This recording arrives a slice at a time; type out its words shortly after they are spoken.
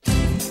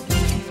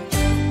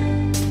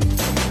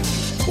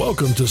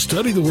Welcome to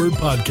Study the Word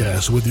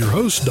Podcast with your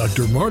host,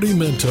 Dr. Marty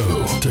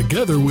Minto.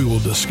 Together we will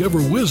discover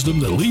wisdom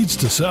that leads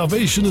to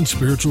salvation and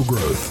spiritual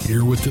growth.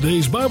 Here with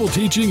today's Bible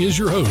teaching is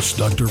your host,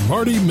 Dr.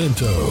 Marty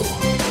Minto.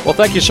 Well,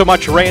 thank you so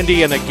much,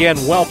 Randy, and again,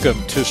 welcome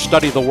to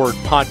Study the Word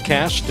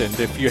Podcast. And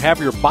if you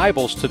have your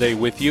Bibles today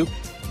with you,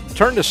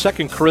 turn to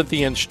 2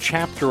 Corinthians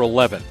chapter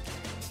 11.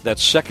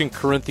 That's 2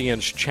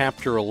 Corinthians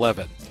chapter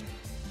 11.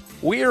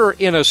 We're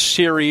in a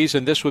series,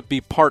 and this would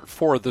be part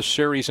 4 of the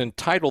series,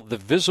 entitled The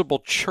Visible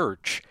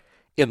Church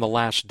in the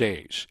Last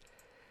Days.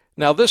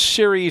 Now, this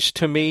series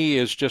to me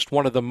is just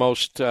one of the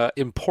most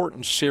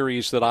important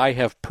series that I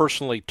have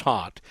personally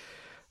taught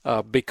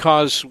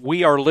because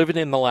we are living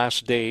in the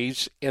last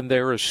days, and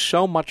there is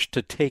so much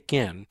to take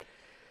in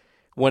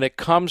when it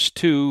comes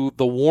to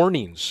the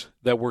warnings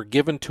that were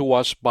given to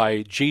us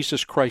by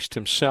Jesus Christ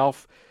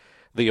himself,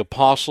 the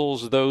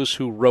apostles, those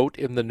who wrote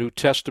in the New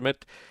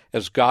Testament,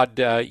 as God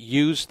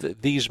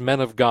used these men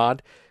of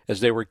God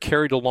as they were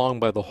carried along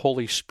by the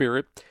Holy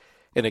Spirit.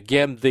 And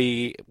again,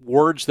 the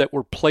words that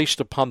were placed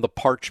upon the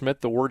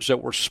parchment, the words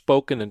that were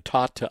spoken and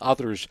taught to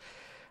others,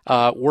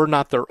 were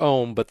not their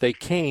own, but they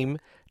came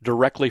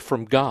directly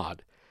from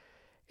God.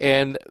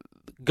 And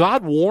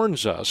God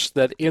warns us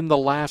that in the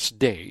last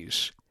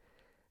days,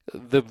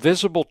 the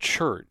visible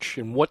church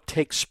and what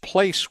takes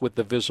place with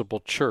the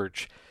visible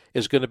church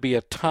is going to be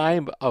a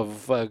time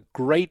of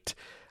great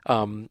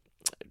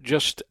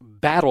just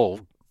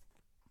battle.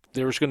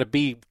 There's going to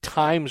be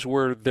times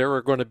where there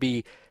are going to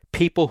be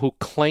people who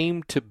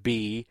claim to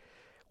be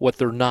what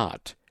they're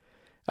not.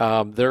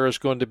 There is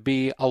going to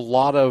be a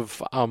lot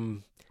of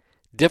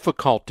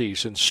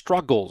difficulties and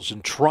struggles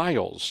and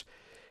trials.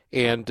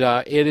 And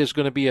it is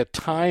going to be a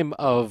time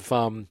of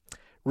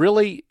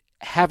really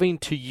having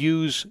to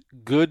use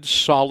good,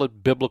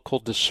 solid biblical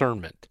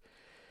discernment.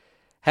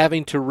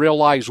 Having to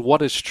realize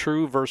what is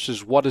true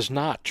versus what is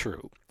not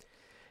true.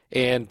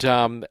 And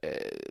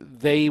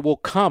they will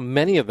come,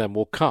 many of them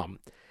will come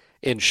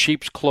in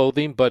sheep's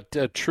clothing,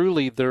 but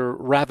truly they're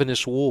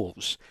ravenous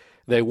wolves.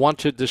 They want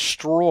to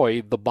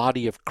destroy the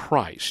body of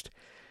Christ.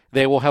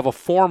 They will have a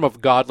form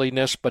of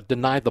godliness, but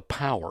deny the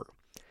power.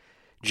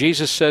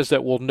 Jesus says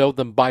that we'll know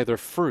them by their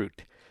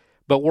fruit,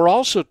 but we're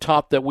also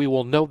taught that we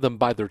will know them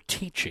by their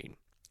teaching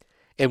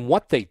and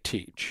what they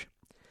teach.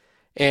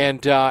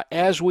 And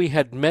as we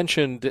had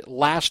mentioned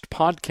last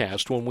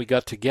podcast when we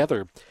got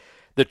together,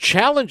 the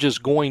challenge is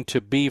going to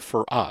be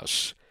for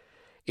us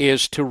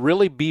is to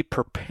really be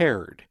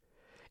prepared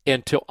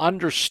and to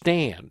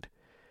understand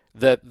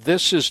that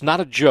this is not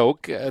a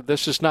joke.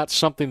 This is not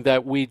something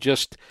that we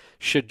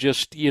should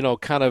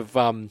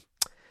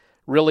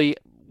really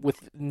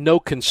with no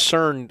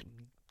concern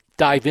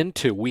dive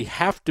into. We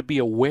have to be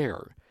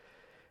aware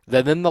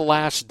that in the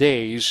last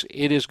days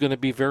it is going to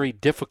be very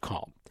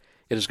difficult.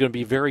 It is going to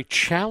be very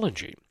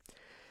challenging.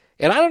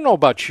 And I don't know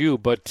about you,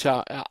 but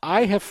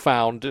I have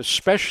found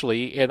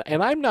especially, and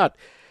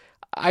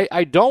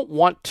I don't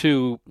want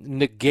to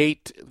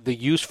negate the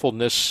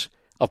usefulness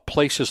of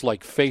places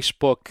like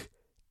Facebook,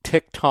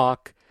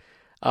 TikTok,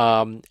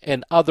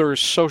 and other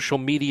social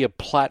media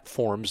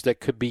platforms that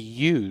could be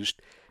used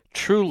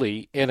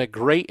truly in a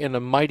great and a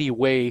mighty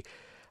way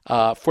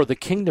for the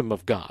kingdom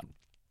of God.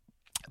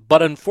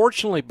 But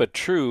unfortunately but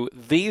true,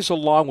 these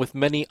along with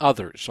many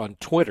others on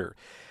Twitter,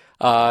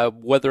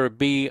 whether it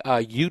be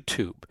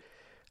YouTube,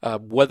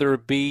 whether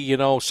it be,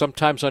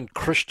 sometimes on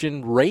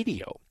Christian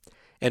radio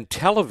and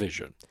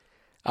television,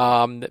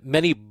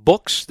 many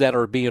books that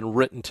are being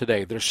written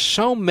today. There's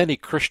so many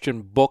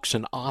Christian books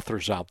and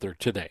authors out there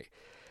today.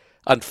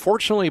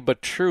 Unfortunately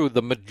but true,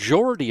 the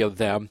majority of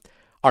them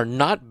are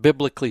not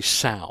biblically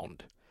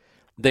sound.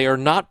 They are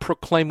not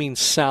proclaiming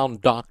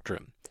sound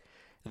doctrine.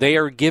 They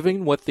are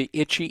giving what the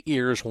itchy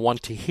ears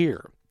want to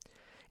hear.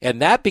 And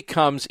that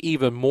becomes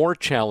even more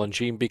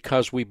challenging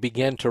because we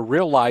begin to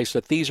realize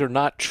that these are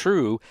not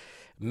true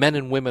men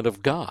and women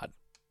of God.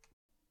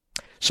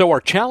 So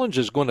our challenge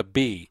is going to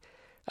be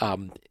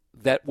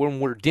that when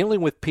we're dealing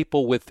with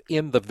people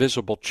within the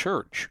visible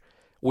church,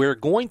 we're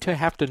going to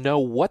have to know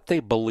what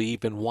they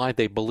believe and why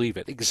they believe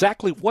it,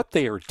 exactly what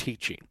they are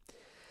teaching.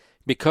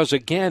 Because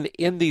again,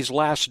 in these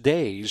last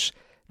days,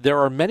 there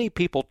are many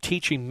people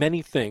teaching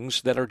many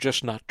things that are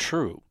just not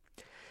true.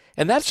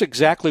 And that's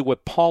exactly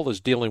what Paul is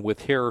dealing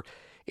with here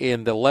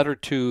in the letter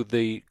to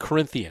the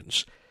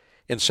Corinthians.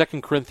 In 2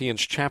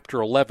 Corinthians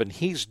chapter 11,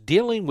 he's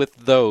dealing with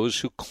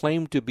those who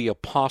claim to be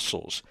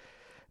apostles,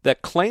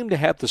 that claim to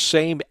have the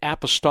same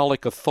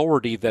apostolic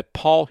authority that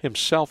Paul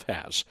himself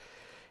has.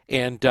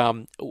 And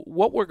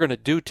what we're going to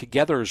do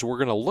together is we're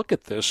going to look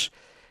at this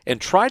and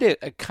try to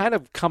kind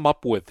of come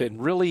up with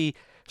and really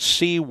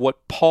see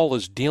what Paul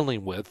is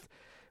dealing with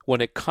when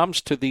it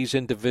comes to these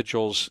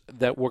individuals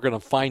that we're going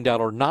to find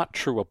out are not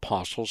true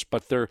apostles,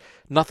 but they're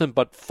nothing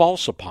but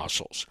false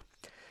apostles.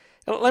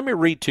 Now, let me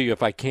read to you,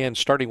 if I can,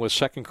 starting with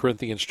 2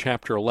 Corinthians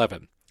chapter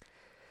 11.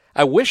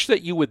 I wish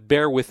that you would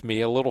bear with me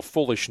a little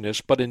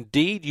foolishness, but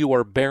indeed you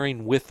are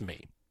bearing with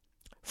me.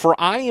 For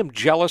I am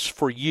jealous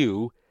for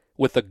you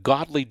with a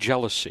godly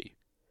jealousy.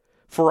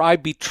 For I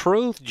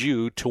betrothed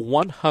you to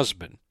one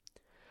husband,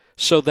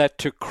 so that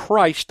to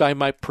Christ I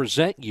might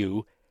present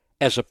you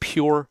as a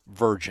pure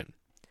virgin.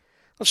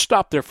 Let's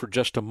stop there for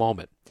just a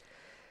moment.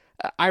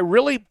 I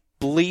really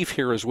believe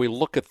here as we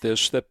look at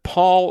this that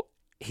Paul,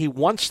 he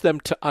wants them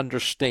to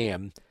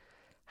understand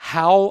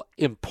how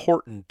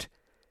important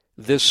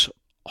this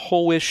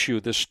whole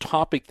issue, this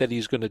topic that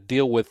he's going to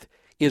deal with,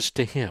 is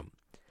to him.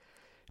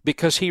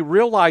 Because he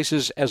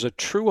realizes as a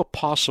true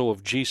apostle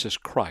of Jesus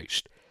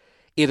Christ,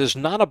 it is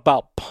not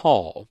about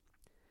Paul,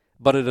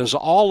 but it is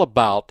all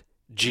about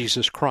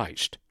Jesus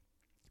Christ.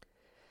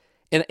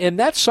 And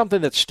that's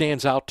something that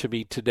stands out to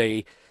me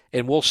today,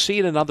 and we'll see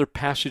it in other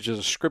passages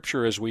of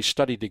Scripture as we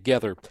study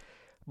together.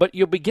 But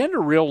you'll begin to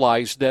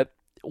realize that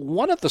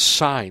one of the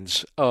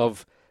signs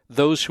of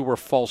those who are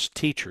false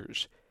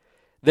teachers,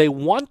 they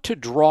want to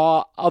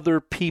draw other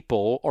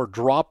people, or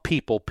draw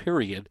people,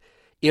 period,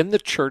 in the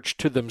church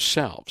to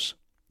themselves.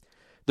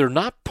 They're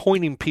not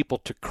pointing people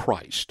to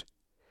Christ,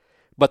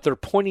 but they're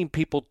pointing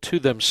people to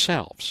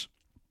themselves.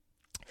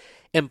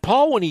 And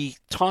Paul, when he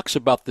talks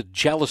about the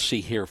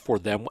jealousy here for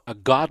them, a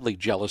godly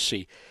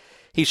jealousy,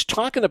 he's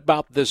talking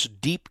about this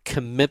deep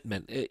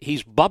commitment.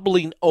 He's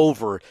bubbling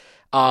over.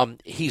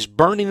 He's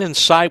burning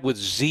inside with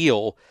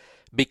zeal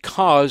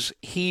because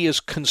he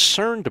is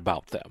concerned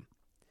about them.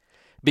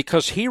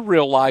 Because he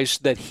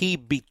realized that he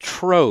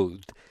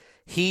betrothed,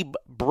 he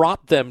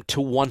brought them to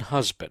one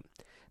husband.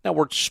 Now,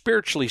 we're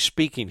spiritually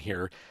speaking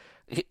here.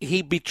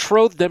 He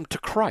betrothed them to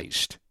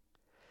Christ.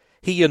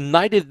 He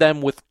united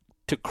them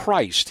to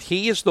Christ.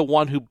 He is the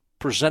one who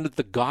presented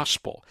the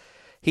gospel.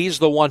 He's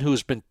the one who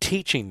has been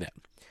teaching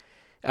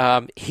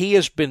them. He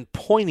has been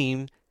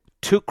pointing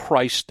to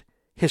Christ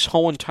his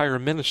whole entire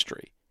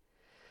ministry.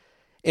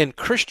 And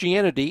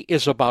Christianity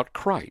is about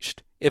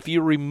Christ. If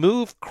you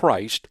remove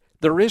Christ,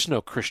 there is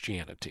no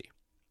Christianity.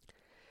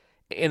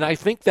 And I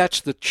think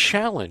that's the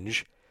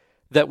challenge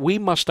that we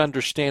must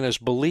understand as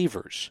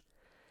believers,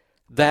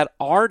 that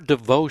our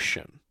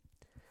devotion,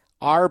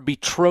 our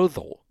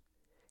betrothal,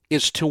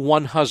 is to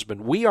one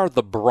husband. We are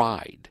the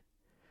bride,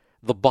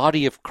 the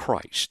body of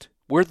Christ.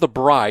 We're the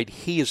bride,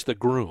 he is the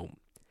groom.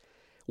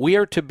 We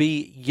are to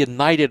be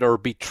united or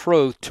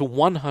betrothed to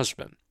one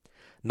husband,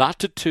 not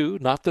to two,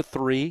 not to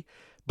three,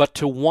 but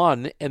to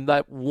one, and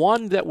that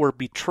one that we're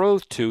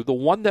betrothed to, the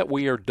one that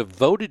we are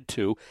devoted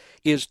to,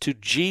 is to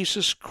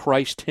Jesus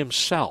Christ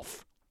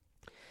himself.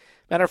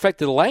 Matter of fact,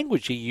 the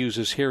language he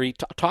uses here, he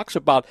talks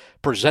about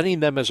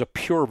presenting them as a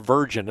pure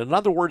virgin. In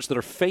other words,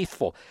 they're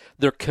faithful,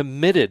 they're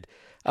committed,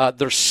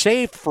 they're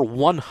saved for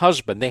one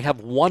husband, they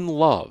have one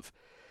love.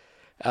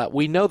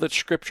 We know that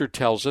Scripture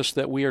tells us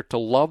that we are to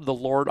love the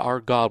Lord our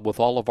God with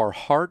all of our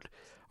heart,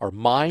 our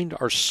mind,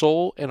 our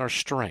soul, and our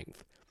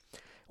strength.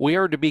 We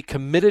are to be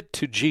committed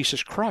to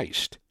Jesus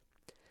Christ.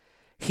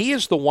 He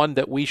is the one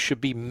that we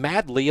should be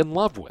madly in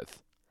love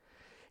with.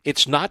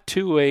 It's not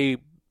to a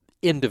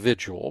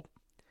individual,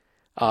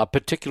 a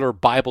particular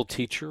Bible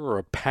teacher or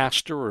a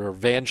pastor or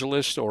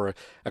evangelist or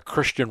a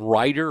Christian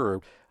writer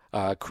or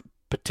a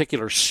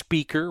particular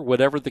speaker,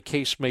 whatever the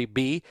case may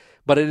be,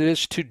 but it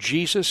is to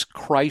Jesus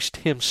Christ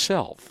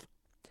himself.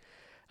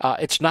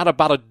 It's not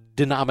about a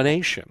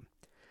denomination.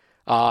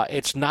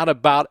 It's not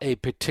about a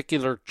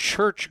particular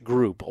church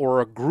group or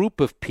a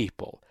group of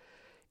people.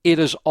 It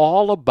is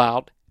all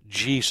about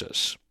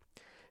Jesus.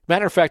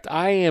 Matter of fact,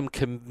 I am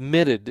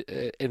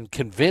committed and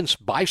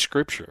convinced by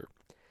Scripture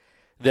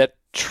that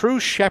true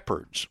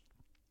shepherds,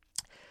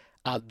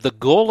 the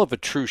goal of a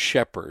true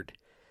shepherd,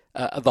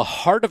 the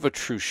heart of a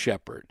true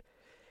shepherd,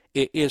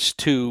 is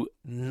to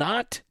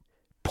not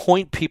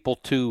point people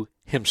to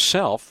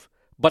himself,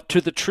 but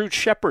to the true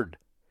shepherd,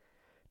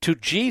 to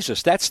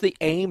Jesus. That's the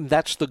aim,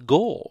 that's the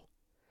goal.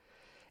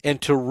 And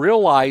to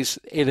realize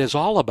it is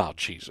all about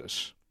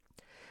Jesus.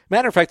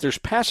 Matter of fact, there's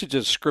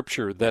passages of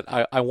Scripture that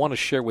I want to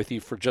share with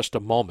you for just a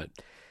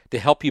moment to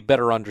help you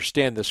better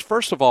understand this.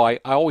 First of all, I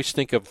always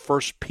think of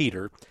 1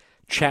 Peter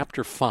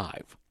chapter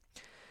 5.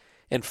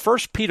 And 1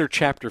 Peter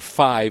chapter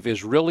 5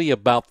 is really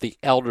about the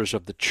elders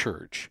of the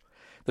church,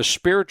 the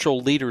spiritual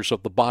leaders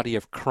of the body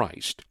of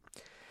Christ.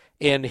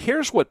 And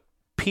here's what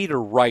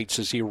Peter writes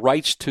as he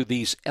writes to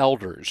these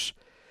elders.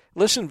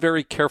 Listen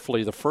very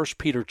carefully to 1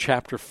 Peter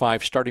chapter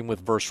 5, starting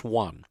with verse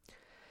 1.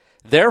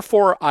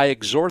 Therefore I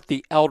exhort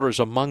the elders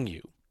among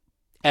you,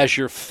 as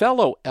your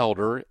fellow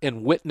elder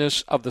and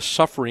witness of the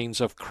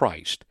sufferings of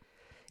Christ,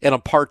 and a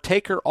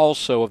partaker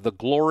also of the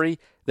glory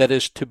that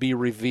is to be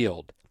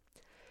revealed.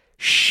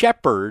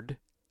 Shepherd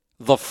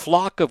the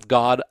flock of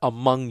God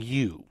among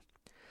you.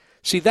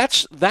 See,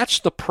 that's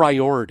the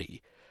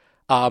priority.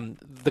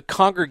 The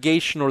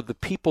congregation or the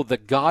people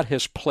that God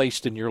has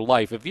placed in your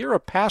life. If you're a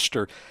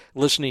pastor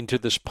listening to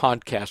this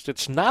podcast,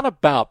 it's not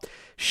about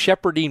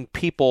shepherding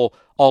people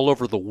all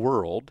over the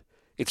world.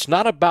 It's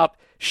not about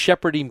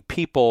shepherding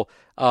people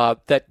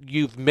that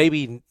you've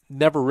maybe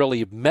never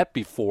really met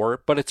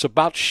before, but it's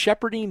about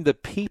shepherding the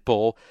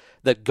people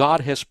that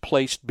God has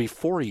placed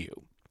before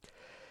you.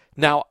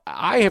 Now,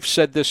 I have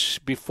said this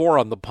before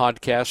on the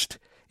podcast,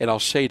 and I'll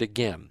say it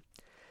again.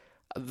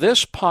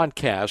 This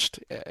podcast,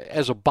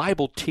 as a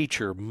Bible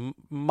teacher,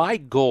 my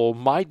goal,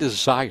 my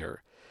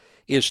desire,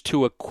 is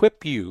to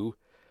equip you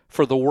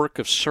for the work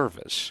of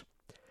service.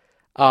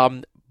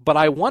 But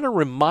I want to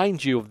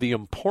remind you of the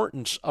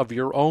importance of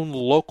your own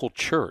local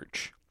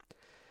church.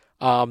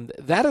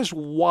 That is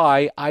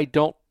why I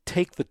don't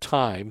take the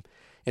time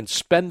and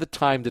spend the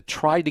time to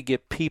try to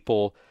get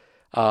people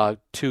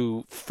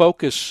to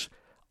focus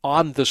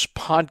on this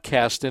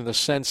podcast in the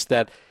sense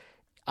that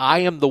I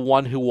am the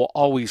one who will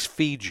always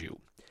feed you.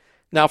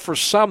 Now, for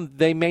some,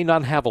 they may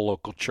not have a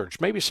local church.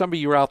 Maybe some of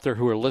you out there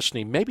who are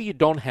listening, maybe you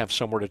don't have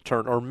somewhere to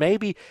turn, or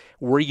maybe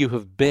where you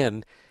have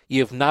been,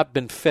 you have not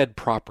been fed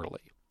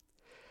properly.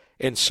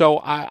 And so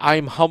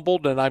I'm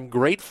humbled and I'm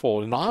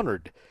grateful and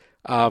honored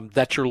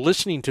that you're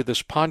listening to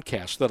this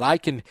podcast, that I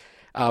can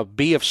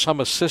be of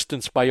some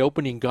assistance by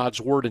opening God's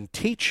Word and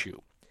teach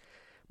you.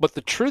 But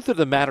the truth of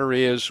the matter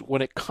is,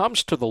 when it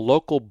comes to the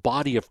local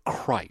body of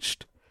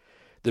Christ,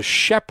 the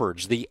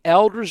shepherds, the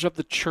elders of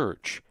the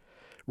church,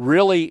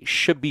 really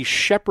should be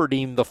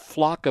shepherding the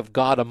flock of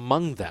God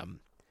among them.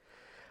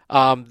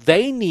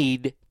 They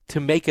need to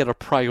make it a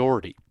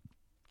priority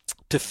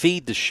to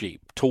feed the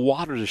sheep, to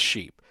water the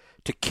sheep,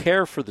 to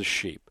care for the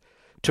sheep,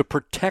 to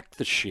protect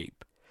the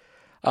sheep.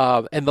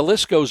 And the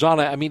list goes on.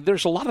 I mean,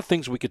 there's a lot of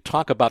things we could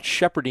talk about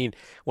shepherding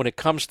when it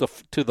comes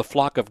to the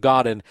flock of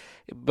God.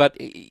 But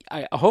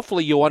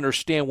hopefully you'll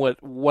understand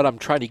what I'm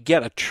trying to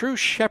get. A true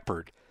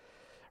shepherd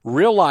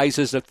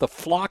realizes that the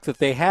flock that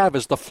they have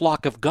is the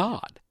flock of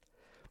God.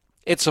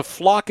 It's a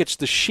flock, it's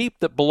the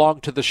sheep that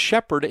belong to the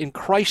shepherd, and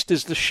Christ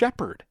is the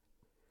shepherd.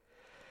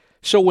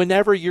 So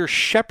whenever you're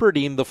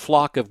shepherding the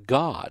flock of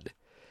God,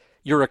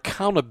 your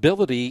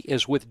accountability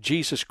is with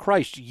Jesus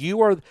Christ.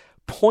 You are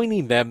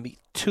pointing them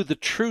to the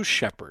true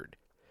shepherd.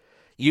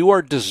 You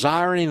are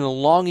desiring and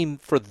longing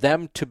for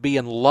them to be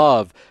in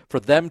love,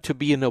 for them to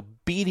be in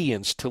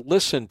obedience, to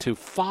listen, to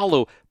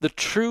follow the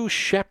true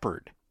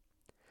shepherd.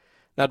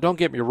 Now, don't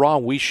get me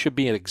wrong, we should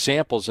be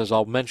examples, as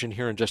I'll mention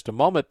here in just a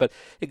moment, but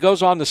it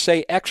goes on to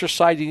say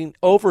exercising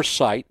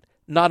oversight,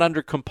 not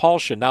under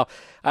compulsion. Now,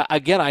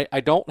 again, I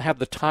don't have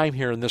the time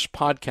here in this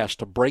podcast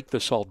to break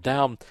this all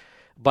down,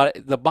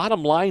 but the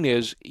bottom line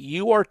is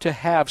you are to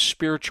have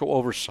spiritual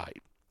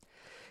oversight.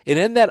 And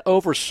in that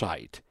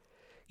oversight,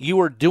 you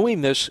are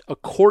doing this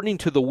according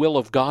to the will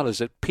of God,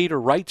 as Peter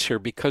writes here,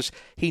 because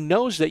he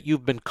knows that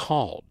you've been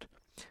called.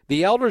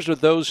 The elders are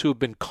those who have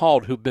been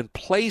called, who've been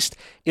placed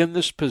in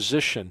this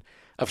position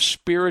of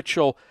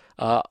spiritual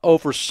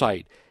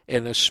oversight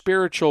and a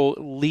spiritual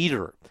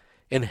leader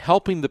in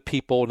helping the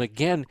people, and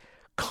again,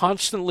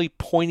 constantly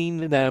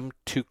pointing them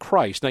to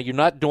Christ. Now, you're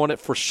not doing it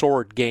for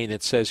sword gain,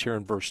 it says here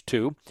in verse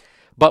 2,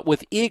 but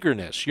with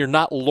eagerness. You're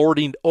not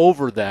lording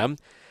over them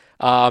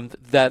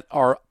that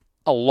are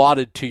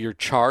allotted to your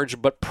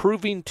charge, but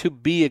proving to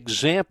be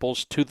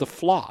examples to the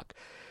flock.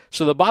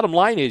 So the bottom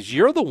line is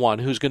you're the one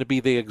who's going to be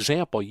the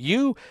example.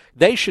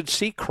 They should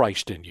see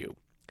Christ in you.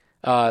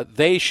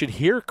 They should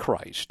hear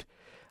Christ.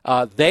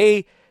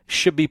 They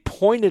should be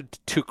pointed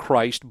to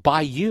Christ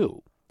by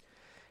you.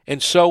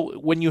 And so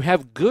when you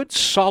have good,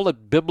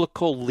 solid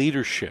biblical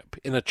leadership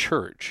in a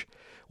church,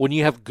 when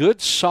you have good,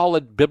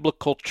 solid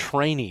biblical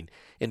training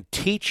and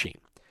teaching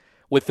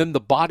within the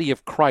body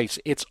of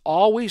Christ, it's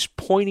always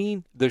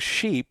pointing the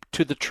sheep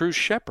to the true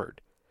shepherd,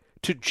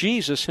 to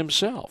Jesus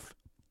himself.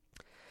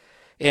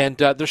 And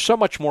there's so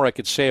much more I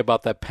could say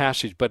about that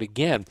passage, but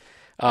again,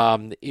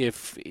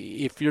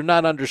 if you're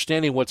not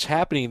understanding what's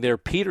happening there,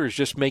 Peter is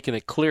just making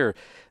it clear.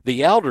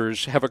 The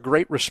elders have a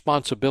great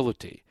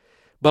responsibility,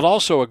 but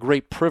also a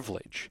great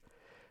privilege.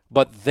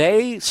 But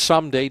they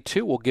someday,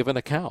 too, will give an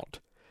account,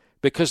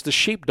 because the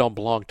sheep don't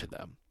belong to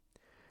them.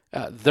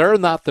 They're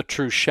not the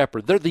true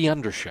shepherd. They're the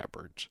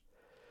under-shepherds.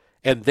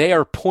 And they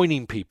are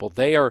pointing people.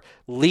 They are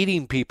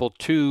leading people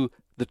to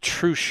the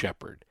true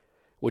shepherd,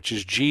 which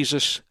is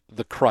Jesus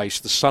the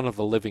Christ, the Son of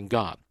the living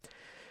God.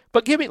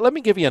 But let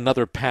me give you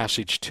another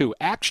passage too.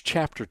 Acts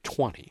chapter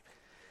 20.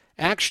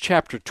 Acts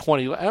chapter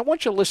 20. I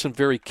want you to listen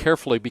very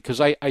carefully,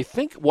 because I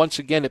think, once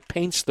again, it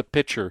paints the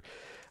picture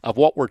of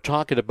what we're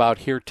talking about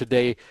here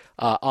today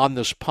on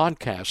this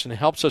podcast, and it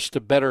helps us to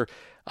better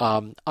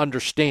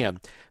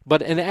understand.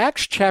 But in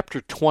Acts chapter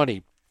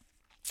 20,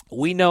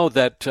 we know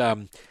that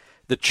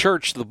the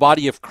church, the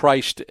body of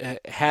Christ,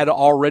 had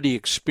already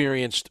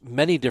experienced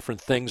many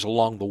different things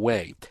along the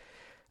way.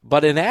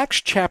 But in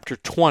Acts chapter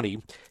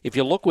 20, if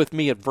you look with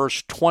me at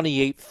verse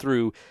 28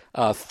 through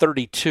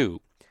 32,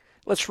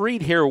 let's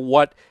read here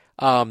what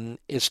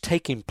is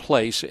taking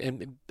place.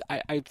 And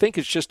I think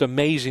it's just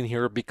amazing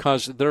here,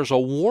 because there's a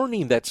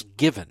warning that's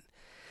given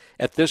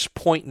at this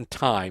point in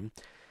time.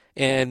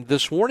 And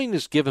this warning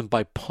is given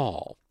by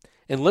Paul.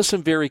 And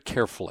listen very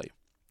carefully.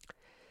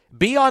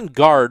 Be on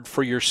guard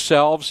for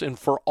yourselves and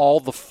for all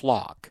the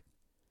flock,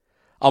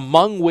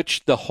 among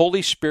which the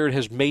Holy Spirit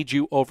has made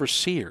you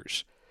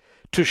overseers,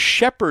 to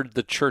shepherd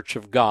the church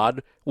of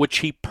God, which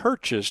he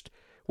purchased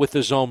with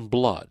his own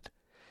blood.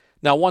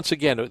 Now, once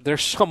again,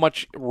 there's so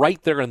much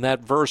right there in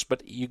that verse,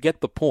 but you get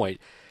the point.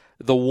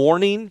 The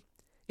warning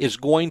is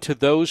going to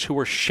those who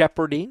are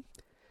shepherding.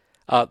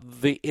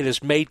 It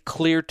is made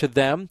clear to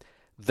them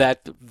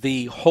that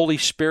the Holy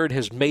Spirit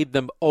has made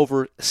them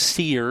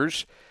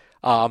overseers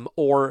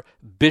or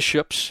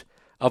bishops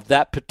of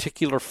that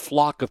particular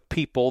flock of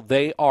people.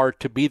 They are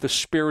to be the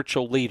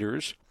spiritual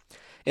leaders,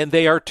 and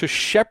they are to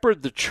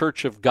shepherd the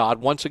church of God.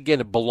 Once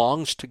again, it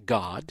belongs to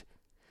God.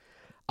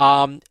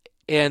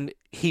 And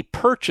he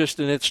purchased,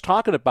 and it's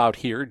talking about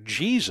here,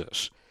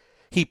 Jesus.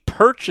 He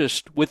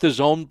purchased with his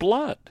own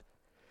blood.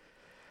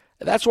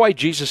 That's why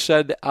Jesus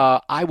said,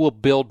 I will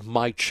build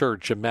my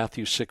church in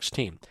Matthew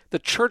 16. The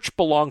church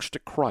belongs to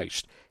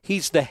Christ.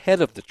 He's the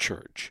head of the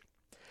church.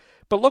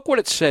 But look what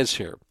it says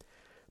here.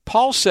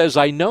 Paul says,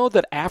 I know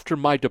that after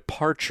my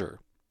departure,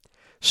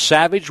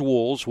 savage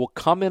wolves will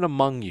come in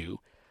among you,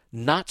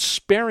 not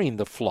sparing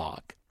the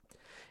flock.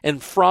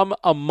 And from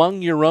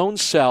among your own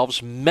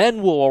selves,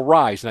 men will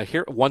arise. Now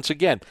here, once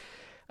again,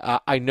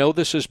 I know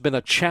this has been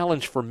a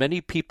challenge for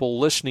many people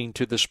listening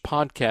to this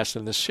podcast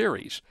and this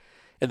series.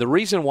 And the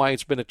reason why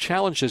it's been a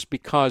challenge is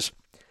because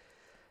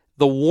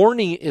the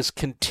warning is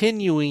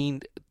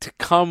continuing to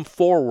come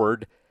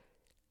forward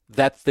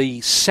that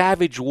the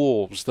savage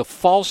wolves, the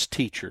false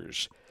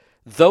teachers,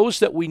 those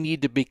that we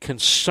need to be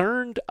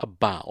concerned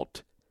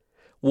about,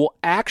 will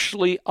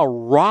actually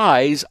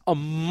arise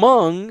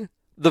among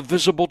the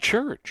visible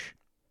church.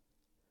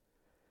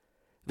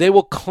 They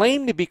will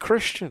claim to be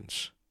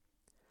Christians.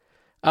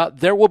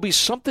 There will be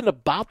something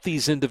about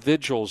these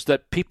individuals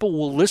that people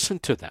will listen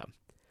to them.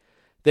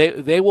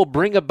 They will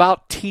bring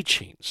about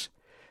teachings.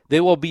 They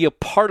will be a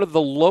part of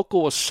the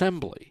local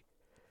assembly.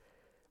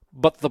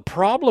 But the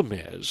problem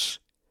is,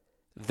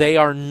 they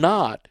are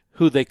not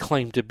who they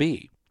claim to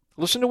be.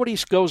 Listen to what he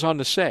goes on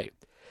to say.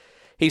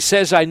 He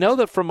says, I know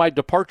that from my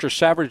departure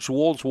savage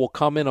wolves will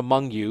come in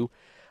among you,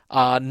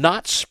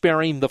 not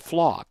sparing the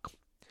flock.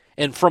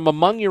 And from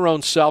among your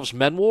own selves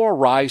men will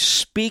arise,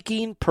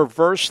 speaking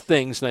perverse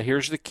things. Now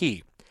here's the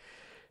key.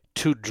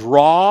 To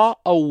draw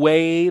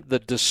away the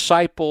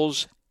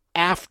disciples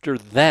after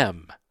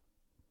them.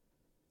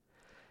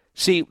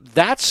 See,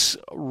 that's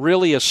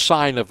really a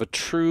sign of a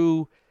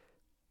true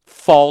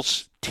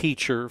false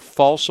teacher,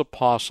 false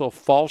apostle,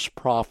 false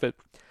prophet,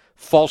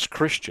 false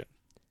Christian,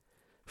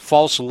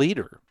 false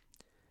leader.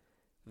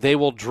 They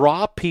will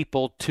draw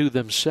people to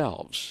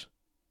themselves.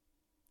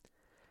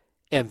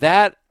 And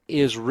that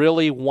is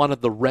really one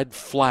of the red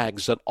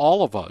flags that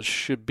all of us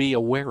should be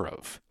aware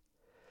of.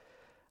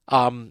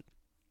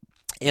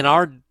 In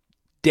our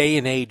day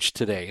and age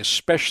today,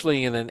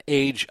 especially in an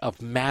age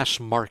of mass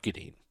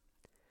marketing,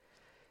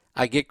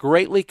 I get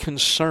greatly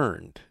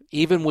concerned,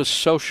 even with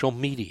social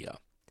media,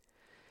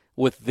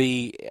 with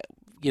the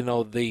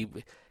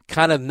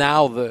kind of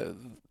now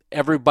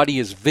everybody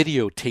is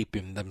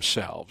videotaping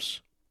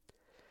themselves.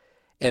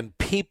 And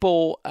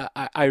people,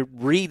 I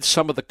read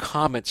some of the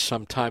comments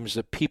sometimes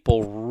that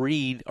people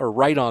read or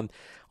write on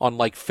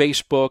like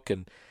Facebook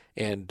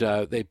and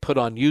they put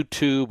on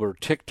YouTube or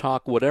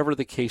TikTok, whatever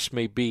the case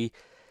may be.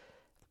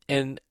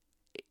 And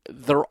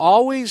they're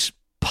always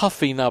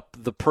puffing up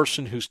the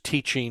person who's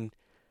teaching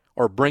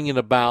or bringing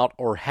about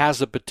or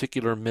has a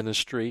particular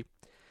ministry.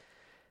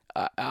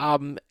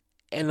 And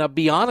I'll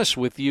be honest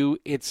with you,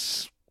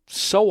 it's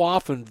so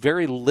often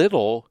very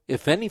little,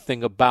 if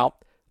anything,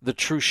 about the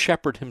true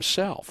shepherd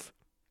himself.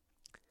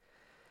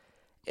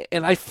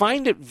 And I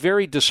find it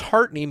very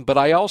disheartening, but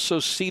I also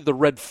see the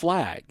red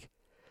flag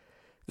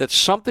that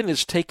something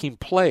is taking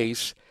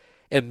place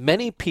and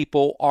many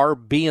people are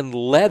being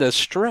led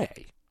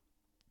astray.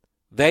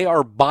 They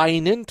are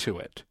buying into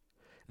it.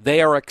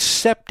 They are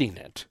accepting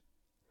it.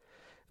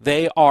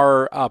 They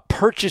are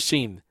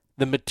purchasing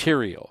the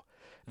material.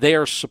 They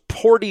are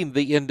supporting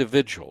the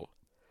individual.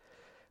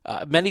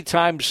 Many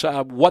times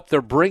what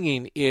they're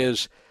bringing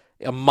is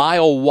a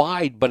mile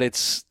wide, but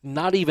it's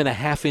not even a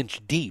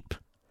half-inch deep.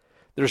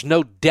 There's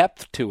no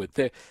depth to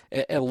it.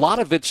 A lot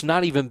of it's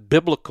not even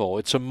biblical.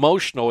 It's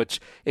emotional. It's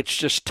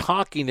just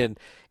talking,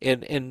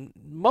 and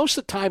most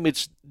of the time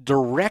it's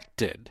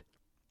directed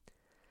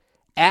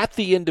at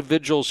the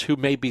individuals who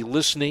may be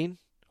listening,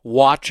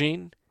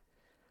 watching,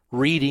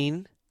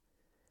 reading,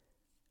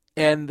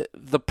 and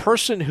the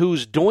person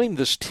who's doing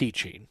this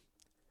teaching,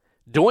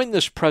 doing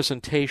this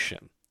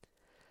presentation,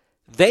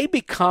 they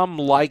become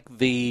like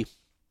the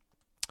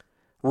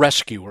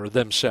rescuer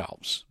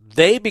themselves.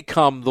 They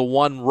become the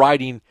one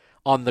riding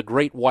on the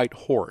great white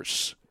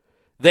horse.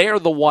 They are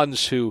the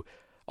ones who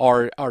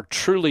are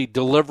truly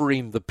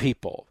delivering the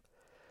people.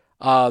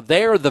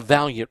 They are the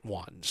valiant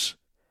ones.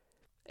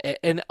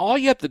 And all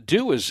you have to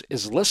do is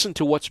listen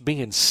to what's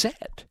being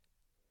said.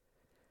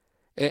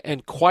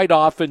 And quite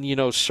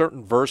often,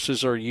 certain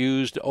verses are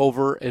used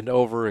over and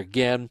over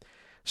again.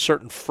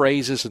 Certain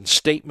phrases and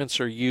statements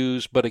are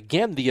used. But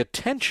again, the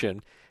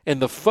attention and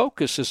the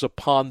focus is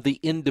upon the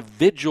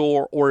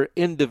individual or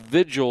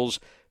individuals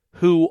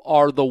who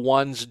are the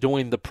ones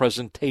doing the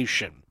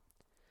presentation.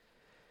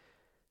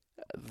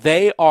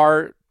 They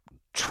are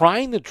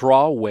trying to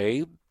draw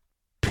away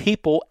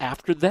people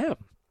after them.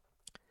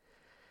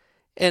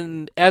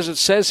 And as it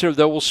says here,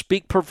 they will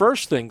speak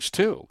perverse things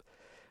too.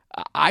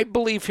 I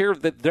believe here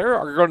that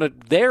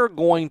they're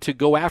going to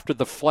go after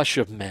the flesh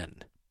of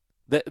men.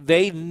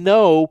 They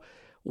know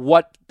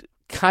what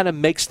kind of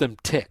makes them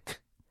tick.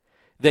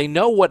 They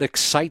know what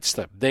excites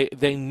them.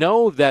 They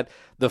know that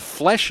the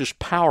flesh is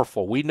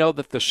powerful. We know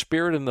that the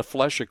spirit and the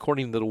flesh,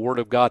 according to the Word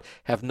of God,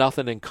 have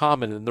nothing in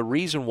common. And the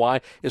reason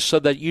why is so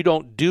that you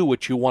don't do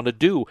what you want to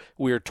do,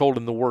 we are told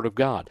in the Word of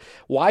God.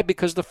 Why?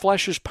 Because the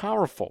flesh is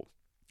powerful.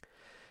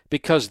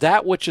 Because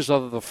that which is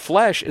of the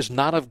flesh is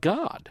not of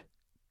God.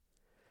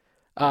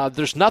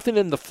 There's nothing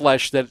in the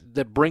flesh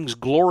that brings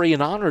glory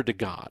and honor to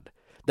God.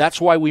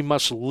 That's why we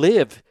must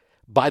live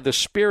by the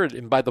Spirit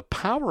and by the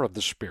power of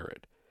the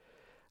Spirit.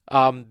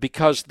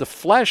 Because the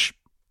flesh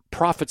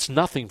profits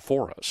nothing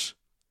for us.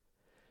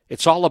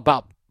 It's all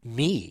about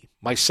me,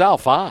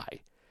 myself,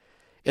 I.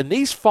 And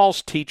these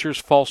false teachers,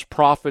 false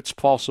prophets,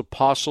 false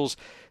apostles,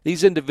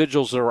 these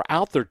individuals that are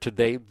out there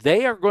today,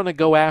 they are going to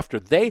go after.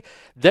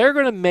 They're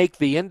going to make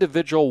the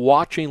individual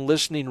watching,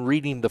 listening,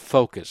 reading the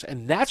focus.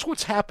 And that's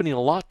what's happening a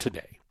lot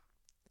today.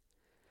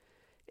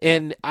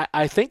 And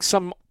I think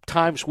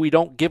sometimes we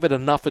don't give it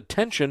enough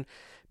attention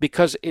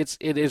because it's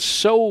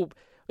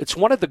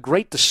one of the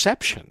great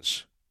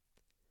deceptions.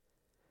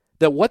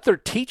 That what they're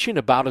teaching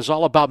about is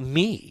all about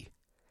me,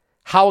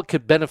 how it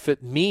could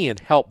benefit me and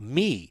help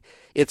me.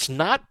 It's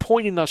not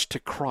pointing us to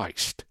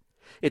Christ.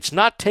 It's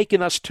not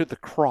taking us to the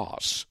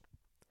cross.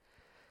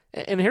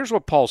 And here's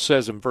what Paul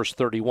says in verse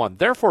 31.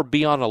 Therefore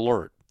be on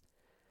alert,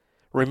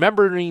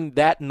 remembering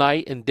that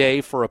night and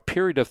day for a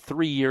period of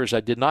 3 years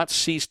I did not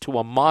cease to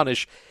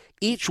admonish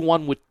each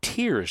one with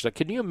tears. Now,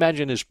 can you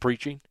imagine his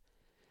preaching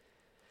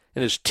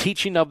and his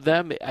teaching of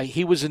them?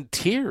 He was in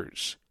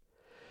tears.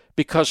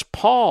 Because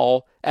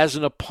Paul, as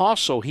an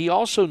apostle, he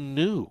also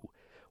knew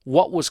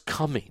what was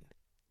coming.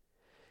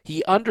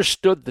 He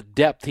understood the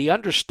depth. He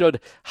understood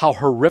how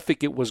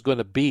horrific it was going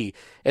to be.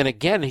 And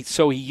again,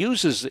 so he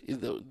uses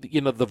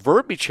the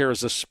verbiage here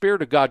as the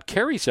Spirit of God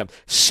carries him.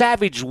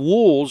 Savage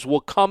wolves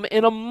will come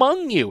in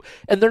among you,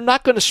 and they're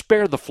not going to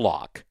spare the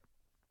flock.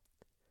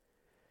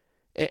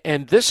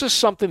 And this is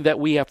something that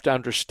we have to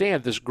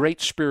understand, this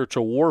great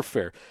spiritual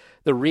warfare.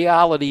 The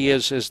reality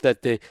is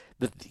that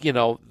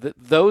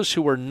those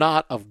who are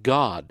not of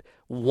God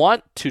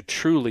want to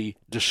truly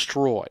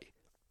destroy.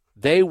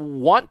 They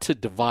want to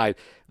divide.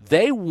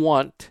 They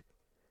want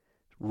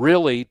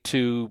really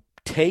to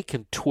take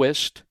and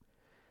twist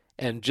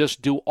and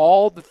just do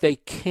all that they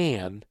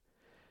can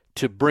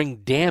to bring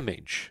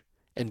damage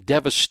and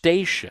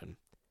devastation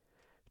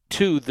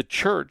to the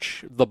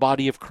church, the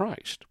body of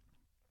Christ.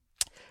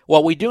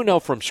 Well, we do know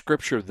from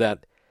Scripture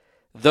that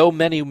though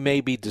many may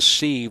be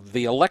deceived,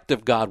 the elect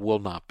of God will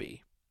not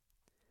be.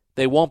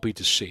 They won't be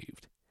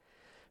deceived.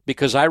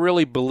 Because I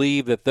really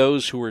believe that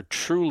those who are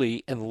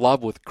truly in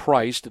love with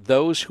Christ,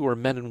 those who are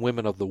men and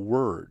women of the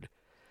Word,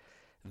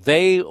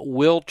 they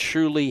will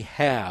truly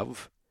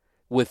have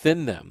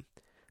within them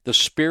the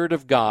Spirit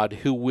of God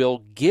who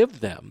will give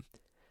them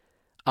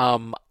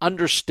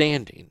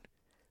understanding.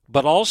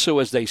 But also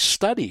as they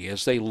study,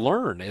 as they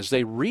learn, as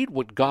they read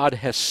what God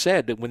has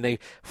said, and when they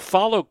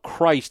follow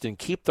Christ and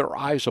keep their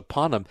eyes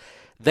upon Him,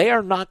 they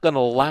are not going to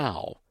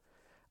allow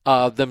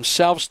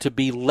themselves to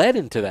be led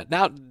into that.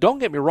 Now, don't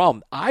get me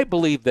wrong. I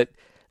believe that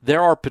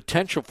there are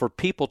potential for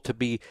people to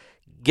be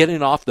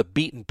getting off the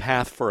beaten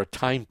path for a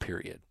time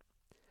period.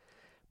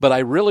 But I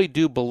really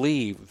do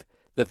believe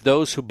that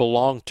those who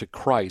belong to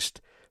Christ,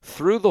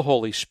 through the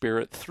Holy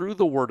Spirit, through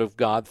the Word of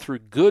God, through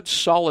good,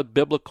 solid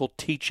biblical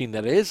teaching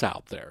that is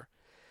out there,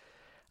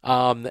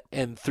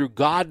 and through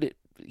God,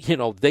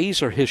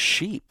 these are His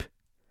sheep.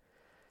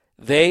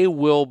 They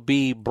will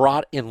be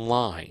brought in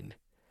line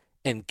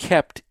and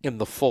kept in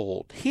the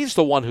fold. He's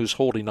the one who's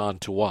holding on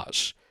to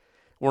us.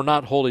 We're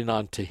not holding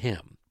on to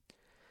Him.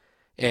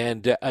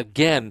 And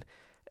again,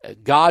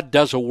 God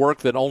does a work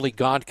that only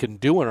God can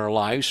do in our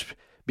lives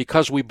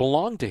because we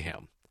belong to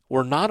Him.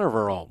 We're not of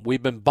our own.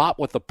 We've been bought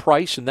with a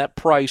price, and that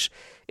price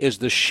is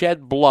the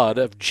shed blood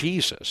of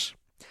Jesus.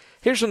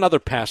 Here's another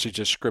passage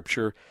of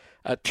Scripture.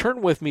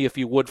 Turn with me, if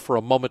you would, for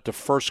a moment to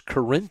 1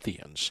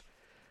 Corinthians.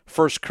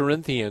 1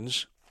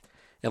 Corinthians,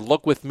 and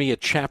look with me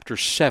at chapter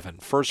 7.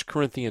 1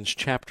 Corinthians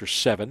chapter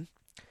 7.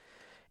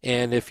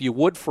 And if you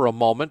would, for a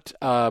moment,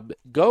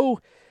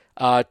 go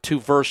to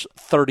verse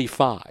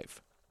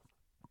 35.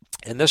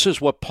 And this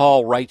is what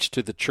Paul writes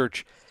to the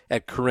church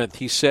at Corinth.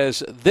 He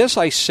says, "This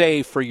I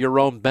say for your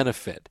own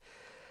benefit,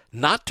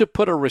 not to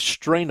put a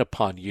restraint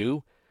upon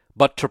you,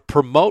 but to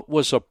promote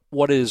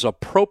what is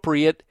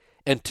appropriate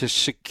and to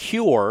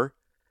secure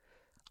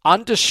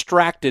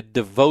undistracted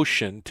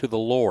devotion to the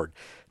Lord."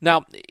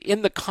 Now,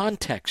 in the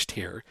context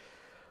here,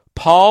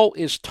 Paul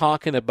is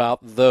talking about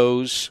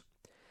those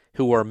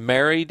who are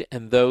married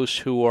and those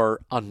who are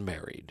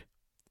unmarried.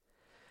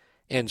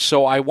 And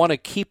so I want to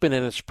keep it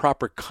in its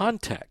proper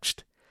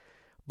context.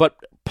 But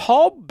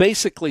Paul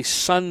basically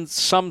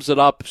sums it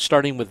up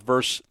starting with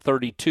verse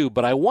 32,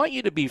 but I want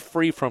you to be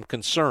free from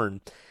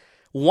concern.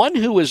 One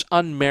who is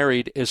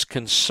unmarried is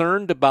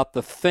concerned about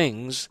the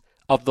things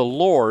of the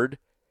Lord,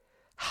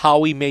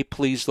 how he may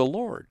please the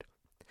Lord.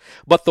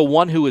 But the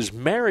one who is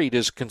married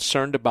is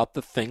concerned about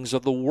the things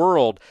of the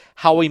world,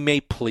 how he may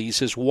please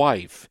his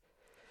wife.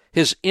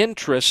 His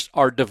interests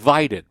are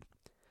divided.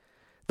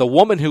 The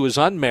woman who is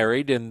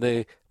unmarried and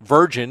the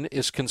virgin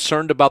is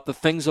concerned about the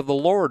things of the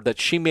Lord, that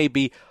she may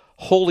be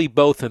holy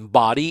both in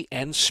body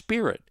and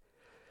spirit.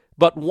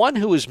 But one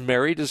who is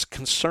married is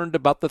concerned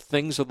about the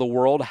things of the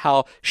world,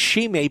 how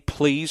she may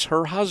please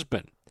her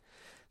husband.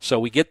 So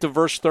we get to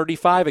verse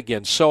 35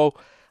 again. So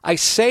I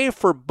say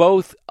for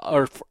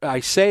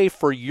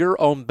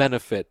your own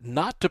benefit,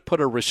 not to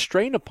put a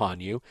restraint upon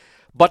you,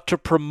 but to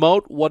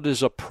promote what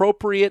is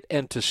appropriate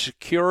and to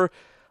secure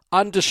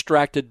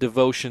undistracted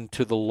devotion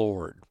to the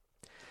Lord.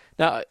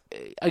 Now,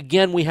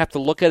 again, we have to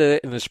look at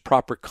it in this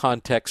proper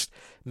context.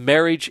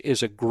 Marriage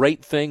is a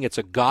great thing. It's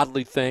a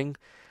godly thing.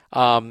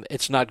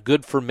 It's not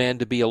good for men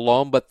to be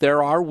alone, but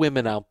there are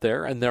women out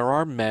there and there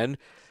are men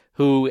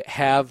who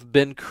have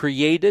been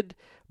created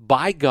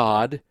by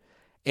God,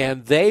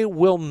 and they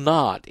will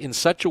not, in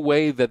such a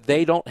way that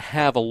they don't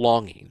have a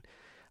longing,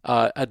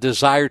 a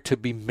desire to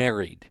be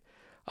married,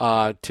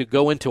 to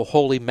go into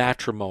holy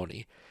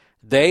matrimony.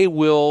 They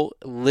will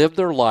live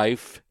their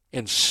life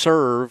and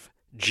serve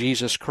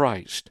Jesus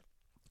Christ.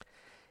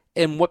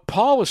 And what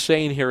Paul is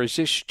saying here is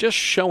just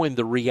showing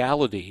the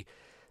reality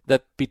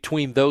that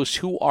between those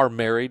who are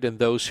married and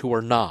those who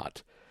are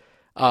not,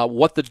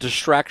 what the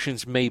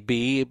distractions may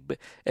be,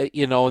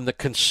 and the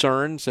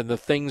concerns and the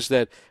things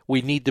that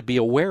we need to be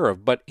aware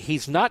of. But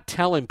he's not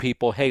telling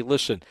people, hey,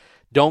 listen,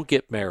 don't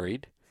get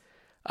married.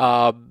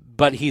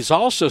 But he's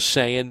also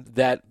saying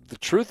that the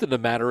truth of the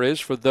matter is,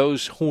 for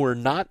those who are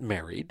not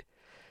married,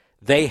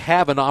 they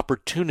have an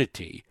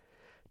opportunity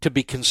to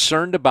be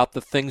concerned about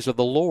the things of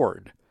the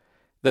Lord,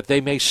 that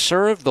they may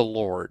serve the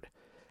Lord,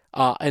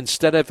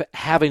 instead of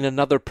having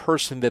another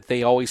person that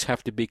they always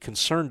have to be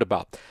concerned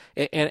about.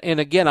 And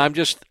again, I'm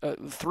just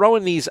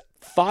throwing these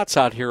thoughts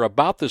out here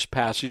about this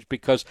passage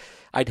because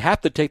I'd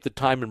have to take the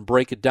time and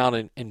break it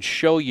down and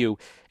show you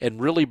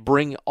and really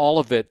bring all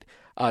of it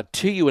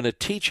to you in a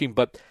teaching.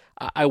 But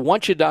I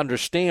want you to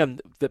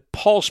understand that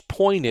Paul's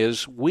point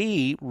is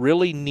we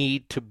really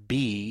need to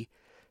be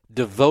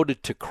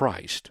devoted to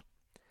Christ.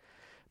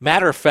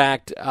 Matter of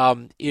fact,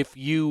 if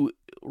you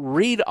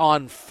read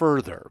on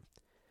further,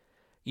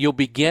 you'll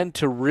begin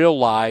to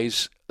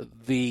realize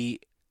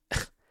the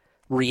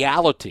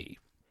reality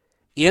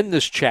in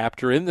this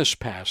chapter, in this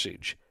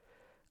passage,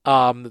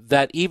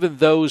 that even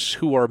those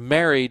who are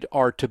married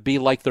are to be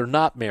like they're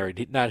not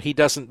married. Now, he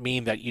doesn't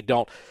mean that you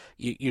don't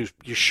you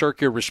shirk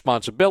your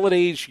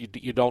responsibilities,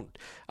 you don't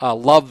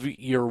love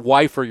your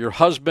wife or your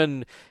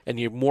husband, and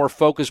you're more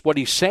focused. What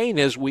he's saying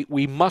is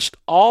we must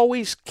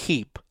always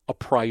keep a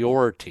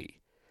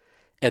priority,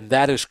 and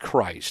that is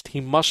Christ.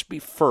 He must be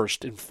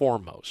first and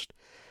foremost.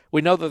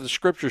 We know that the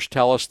Scriptures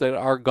tell us that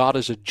our God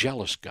is a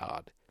jealous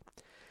God.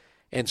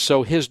 And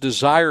so his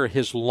desire,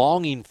 his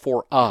longing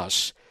for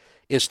us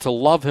is to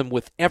love him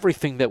with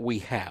everything that we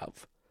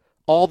have,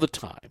 all the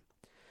time.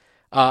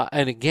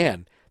 And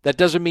again, that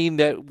doesn't mean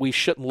that we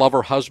shouldn't love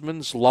our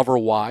husbands, love our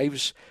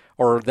wives,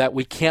 or that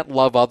we can't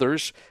love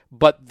others,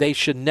 but they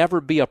should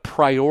never be a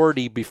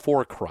priority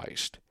before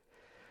Christ.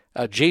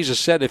 Jesus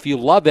said, if you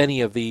love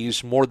any of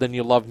these more than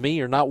you love me,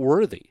 you're not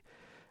worthy.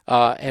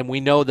 And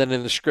we know that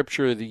in the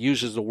Scripture it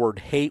uses the word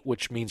hate,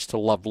 which means to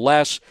love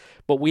less.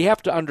 But we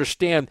have to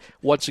understand,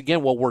 once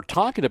again, what we're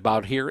talking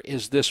about here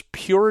is this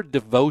pure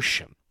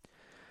devotion,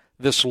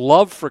 this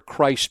love for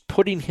Christ,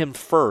 putting him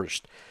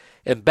first.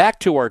 And back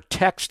to our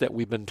text that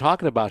we've been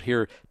talking about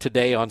here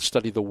today on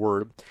Study the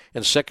Word,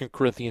 in 2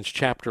 Corinthians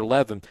chapter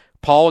 11,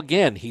 Paul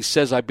again, he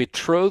says, I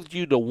betrothed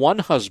you to one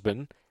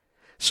husband,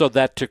 so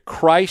that to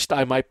Christ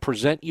I might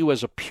present you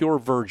as a pure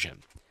virgin.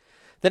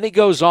 Then he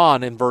goes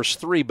on in verse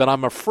 3, but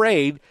I'm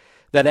afraid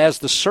that as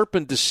the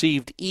serpent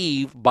deceived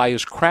Eve by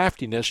his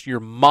craftiness, your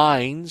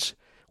minds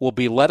will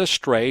be led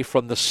astray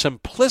from the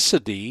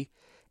simplicity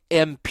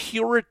and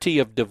purity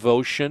of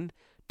devotion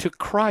to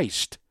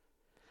Christ.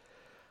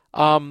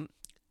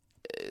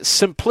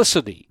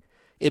 Simplicity,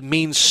 it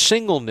means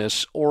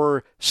singleness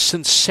or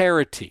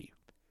sincerity.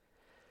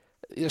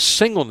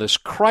 Singleness,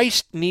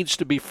 Christ needs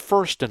to be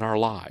first in our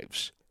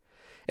lives.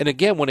 And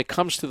again, when it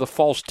comes to the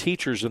false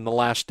teachers in the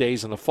last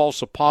days and the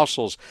false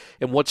apostles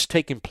and what's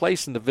taking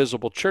place in the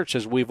visible church,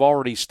 as we've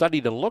already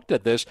studied and looked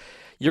at this,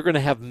 you're going to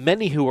have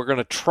many who are going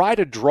to try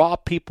to draw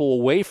people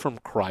away from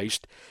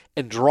Christ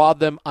and draw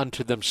them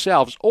unto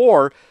themselves.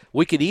 Or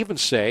we could even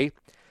say,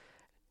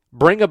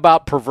 bring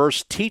about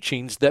perverse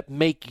teachings that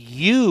make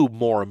you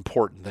more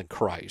important than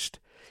Christ.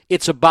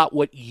 It's about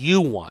what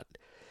you want.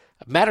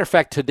 Matter of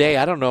fact, today,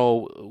 I don't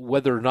know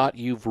whether or not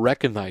you've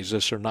recognized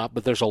this or not,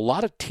 but there's a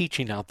lot of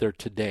teaching out there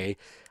today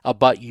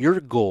about your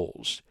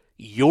goals,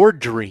 your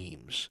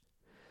dreams,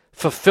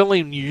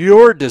 fulfilling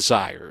your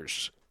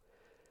desires.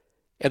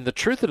 And the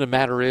truth of the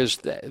matter is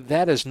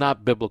that is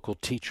not biblical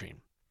teaching.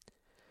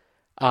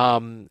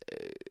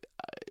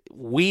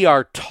 We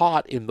are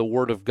taught in the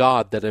Word of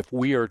God that if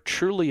we are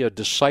truly a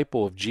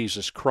disciple of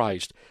Jesus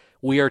Christ,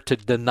 we are to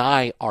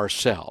deny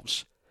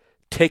ourselves,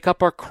 take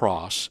up our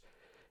cross,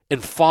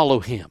 and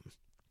follow him.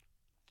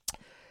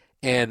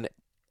 And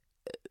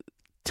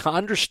to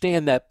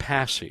understand that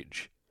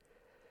passage,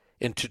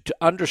 and to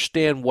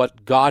understand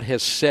what God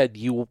has said,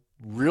 you will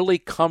really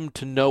come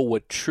to know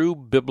what true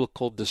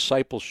biblical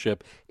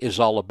discipleship is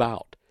all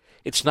about.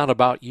 It's not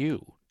about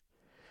you.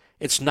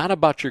 It's not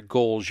about your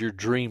goals, your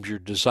dreams, your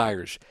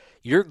desires.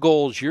 Your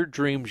goals, your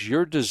dreams,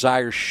 your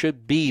desires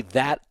should be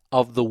that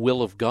of the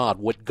will of God,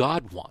 what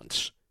God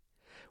wants,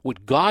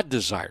 what God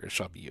desires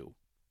of you.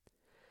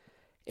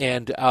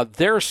 And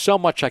there's so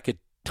much I could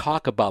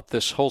talk about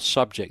this whole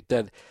subject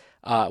that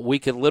we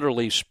could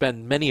literally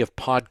spend many of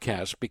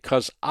podcasts,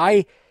 because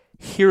I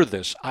hear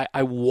this,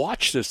 I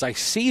watch this, I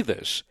see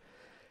this,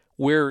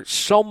 where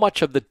so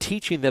much of the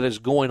teaching that is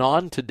going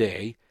on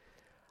today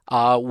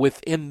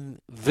within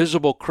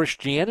visible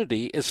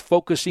Christianity is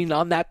focusing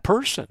on that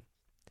person.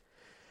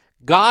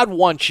 God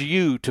wants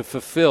you to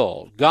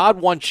fulfill. God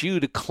wants you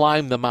to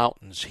climb the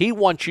mountains. He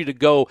wants you to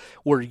go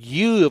where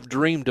you have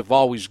dreamed of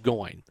always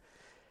going.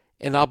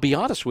 And I'll be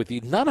honest with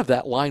you, none of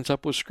that lines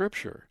up with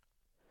Scripture.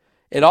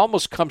 It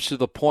almost comes to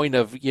the point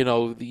of,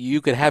 you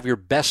could have your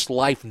best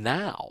life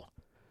now.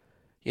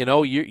 You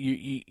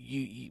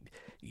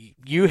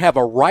have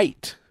a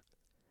right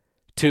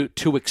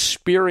to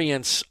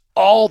experience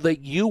all that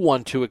you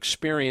want to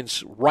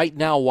experience right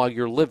now while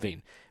you're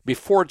living,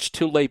 before it's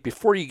too late,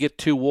 before you get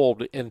too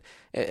old, and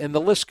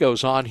the list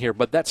goes on here.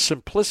 But that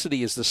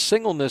simplicity is the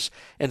singleness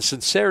and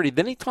sincerity.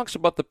 Then he talks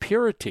about the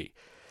purity.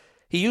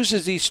 He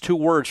uses these two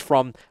words,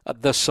 from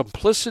the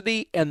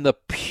simplicity and the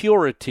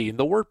purity. And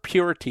the word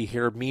purity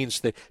here means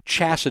the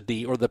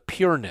chastity or the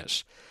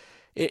pureness.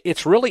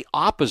 It's really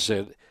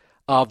opposite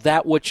of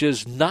that which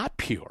is not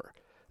pure,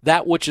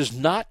 that which is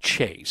not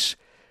chaste,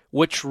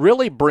 which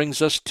really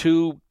brings us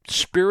to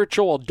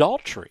spiritual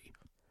adultery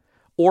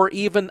or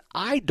even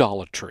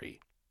idolatry.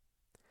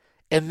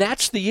 And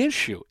that's the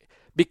issue,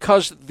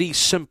 because the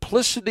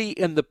simplicity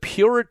and the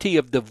purity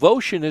of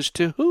devotion is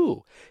to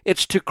who?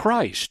 It's to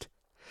Christ.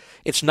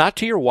 It's not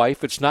to your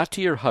wife. It's not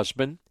to your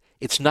husband.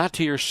 It's not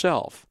to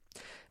yourself.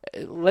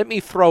 Let me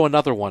throw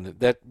another one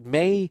that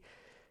may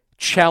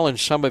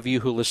challenge some of you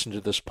who listen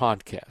to this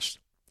podcast.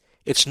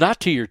 It's not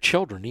to your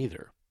children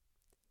either.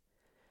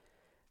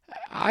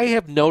 I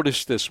have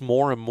noticed this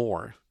more and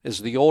more as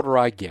the older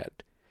I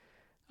get.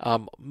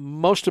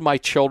 Most of my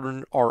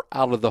children are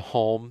out of the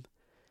home.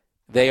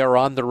 They are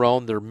on their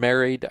own. They're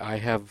married. I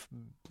have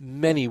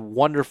many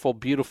wonderful,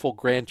 beautiful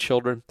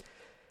grandchildren.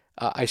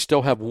 I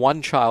still have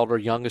one child, our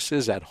youngest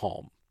is at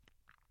home.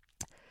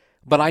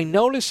 But I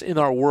notice in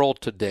our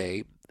world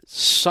today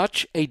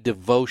such a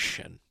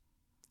devotion,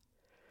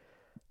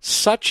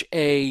 such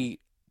a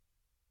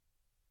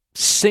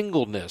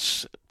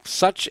singleness,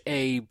 such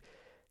a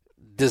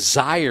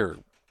desire,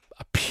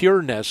 a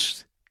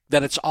pureness,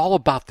 that it's all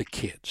about the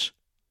kids.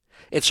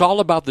 It's all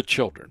about the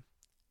children.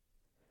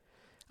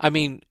 I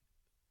mean,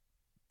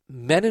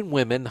 men and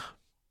women,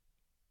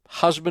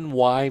 husband,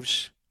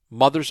 wives,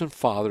 mothers and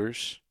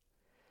fathers,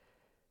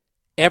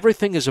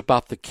 everything is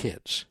about the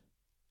kids.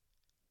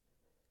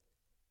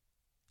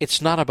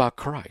 It's not about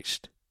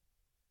Christ.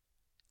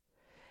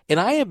 And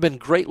I have been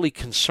greatly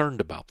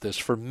concerned about this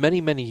for many,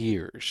 many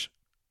years.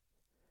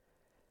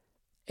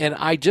 And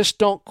I just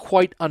don't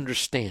quite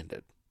understand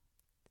it.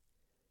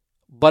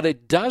 But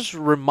it does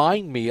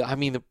remind me,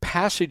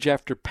 passage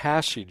after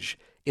passage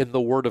in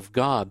the Word of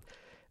God,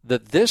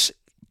 that this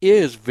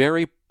is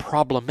very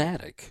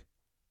problematic.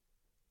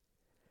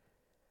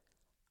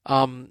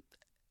 And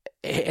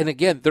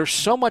again, there's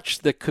so much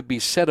that could be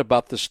said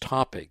about this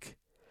topic.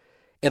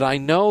 And I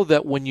know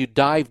that when you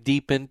dive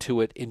deep into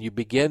it and you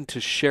begin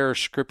to share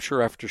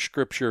Scripture after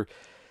Scripture,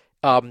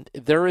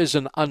 there is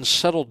an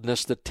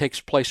unsettledness that takes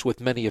place with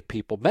many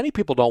people. Many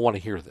people don't want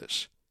to hear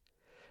this.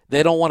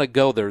 They don't want to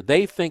go there.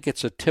 They think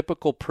it's a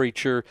typical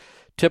preacher,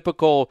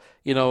 typical,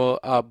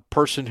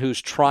 person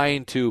who's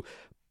trying to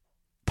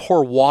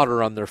pour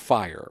water on their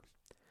fire,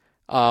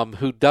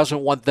 who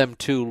doesn't want them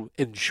to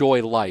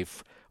enjoy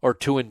life or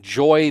to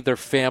enjoy their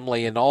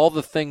family and all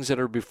the things that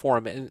are before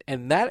them.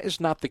 And that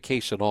is not the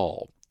case at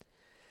all.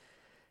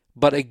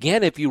 But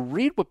again, if you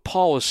read what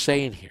Paul is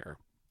saying here,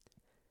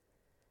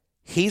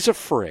 he's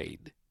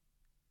afraid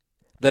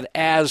that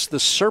as the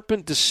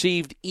serpent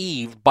deceived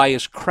Eve by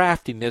his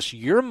craftiness,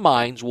 your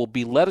minds will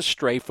be led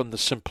astray from the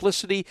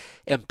simplicity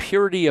and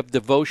purity of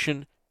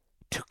devotion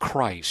to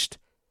Christ.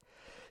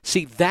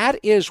 See, that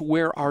is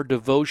where our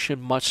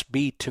devotion must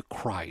be to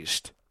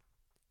Christ.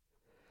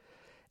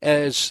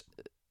 As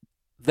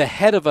the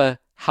head of a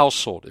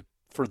household,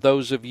 for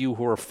those of you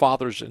who are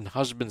fathers and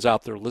husbands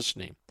out there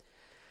listening,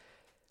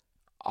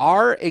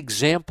 our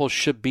example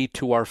should be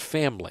to our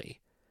family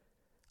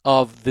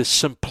of the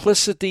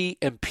simplicity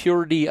and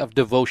purity of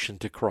devotion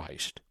to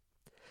Christ.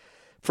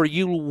 For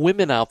you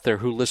women out there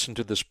who listen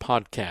to this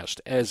podcast,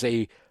 as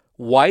a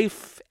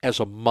wife, as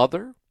a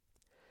mother,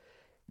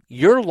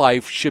 your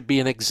life should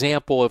be an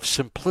example of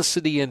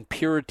simplicity and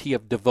purity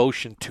of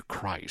devotion to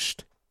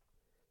Christ.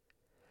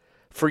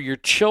 For your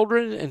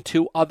children and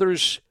to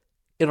others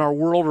in our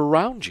world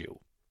around you,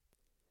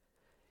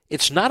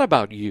 it's not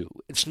about you.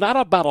 It's not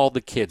about all the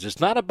kids. It's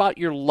not about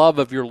your love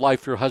of your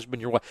life, your husband,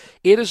 your wife.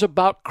 It is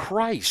about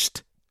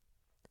Christ.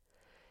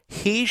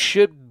 He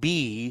should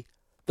be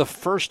the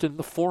first and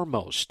the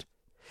foremost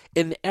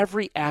in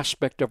every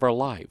aspect of our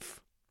life.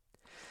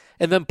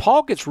 And then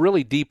Paul gets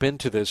really deep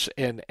into this,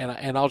 and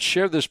I'll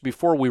share this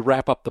before we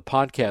wrap up the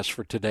podcast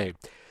for today.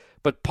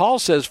 But Paul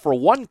says, "For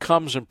one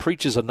comes and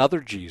preaches another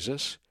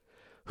Jesus,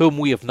 whom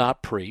we have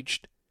not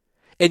preached,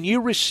 and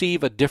you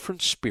receive a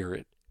different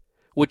spirit,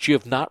 which you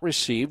have not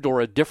received, or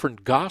a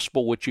different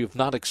gospel which you have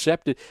not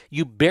accepted.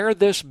 You bear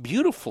this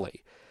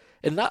beautifully."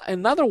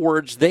 In other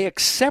words, they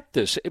accept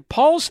this.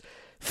 Paul's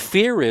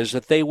fear is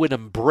that they would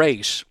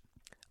embrace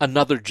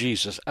another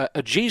Jesus,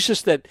 a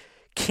Jesus that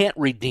can't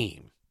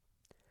redeem,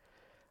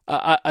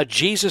 a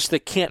Jesus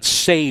that can't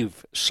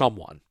save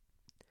someone.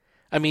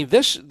 I mean,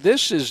 this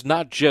is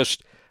not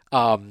just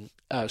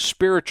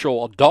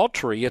spiritual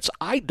adultery, it's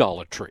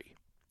idolatry.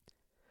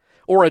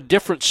 Or a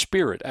different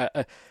spirit,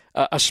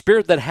 a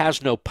spirit that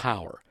has no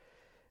power,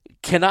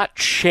 cannot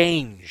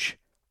change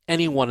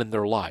anyone in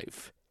their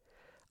life.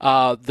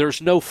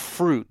 There's no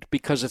fruit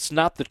because it's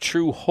not the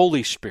true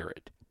Holy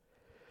Spirit.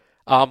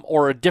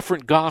 Or a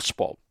different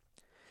gospel.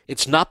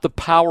 It's not the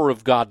power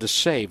of God to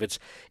save.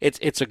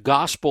 It's a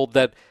gospel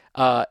that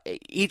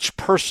each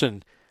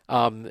person,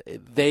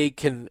 they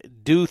can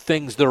do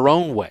things their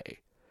own way.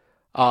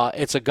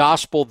 It's a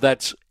gospel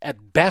that's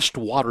at best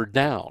watered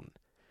down.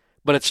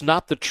 But it's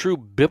not the true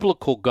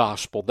biblical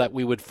gospel that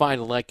we would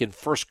find like in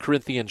 1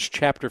 Corinthians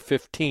chapter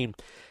 15,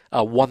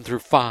 1 through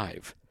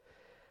 5.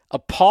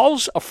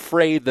 Paul's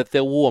afraid that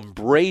they will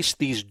embrace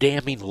these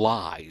damning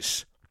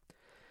lies,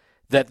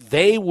 that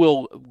they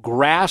will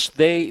grasp,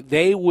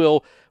 they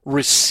will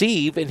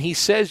receive, and he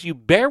says you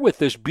bear with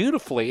this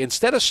beautifully.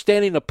 Instead of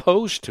standing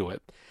opposed to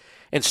it,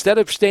 instead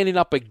of standing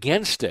up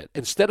against it,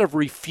 instead of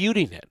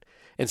refuting it,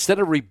 instead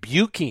of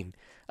rebuking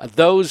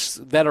those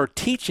that are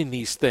teaching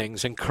these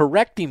things and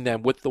correcting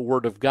them with the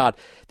Word of God,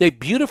 they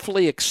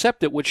beautifully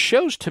accept it, which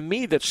shows to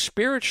me that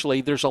spiritually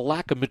there's a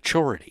lack of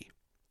maturity.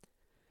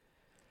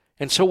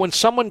 And so when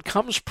someone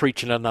comes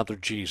preaching another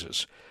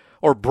Jesus,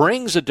 or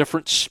brings a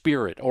different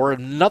spirit, or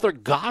another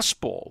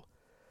gospel,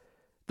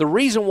 the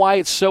reason why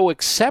it's so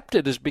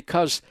accepted is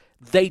because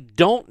they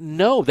don't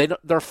know.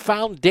 Their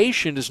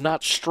foundation is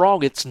not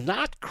strong. It's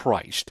not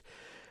Christ,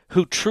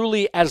 who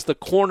truly, as the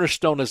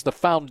cornerstone, as the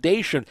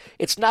foundation,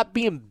 it's not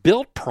being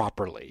built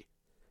properly.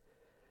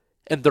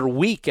 And they're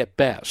weak at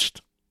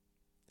best.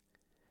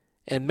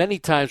 And many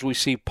times we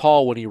see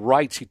Paul, when he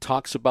writes, he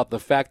talks about the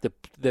fact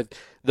that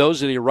those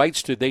that he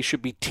writes to, they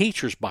should be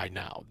teachers by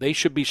now. They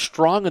should be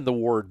strong in the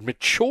Word,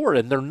 mature,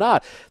 and they're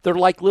not. They're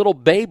like little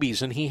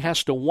babies, and he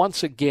has to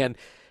once again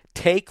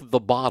take the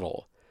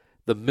bottle,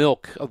 the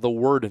milk of the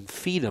Word, and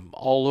feed them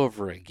all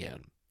over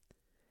again.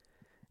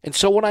 And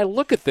so when I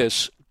look at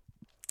this,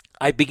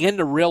 I begin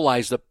to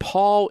realize that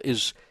Paul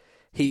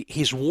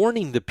he's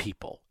warning the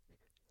people.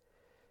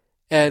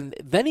 And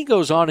then he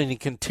goes on and he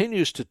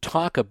continues to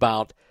talk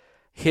about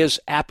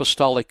his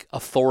apostolic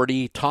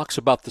authority. He talks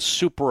about the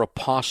super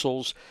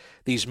apostles,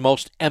 these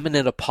most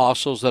eminent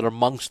apostles that are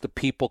amongst the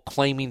people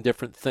claiming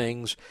different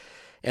things.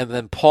 And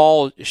then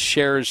Paul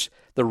shares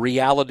the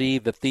reality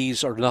that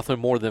these are nothing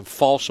more than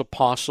false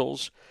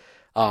apostles.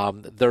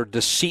 They're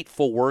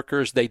deceitful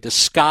workers. They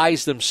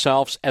disguise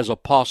themselves as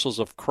apostles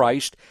of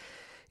Christ.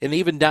 And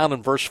even down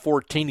in verse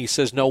 14, he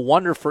says, "No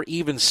wonder, for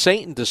even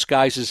Satan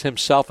disguises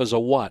himself as a"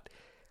 what?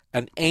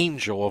 "An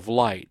angel of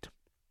light.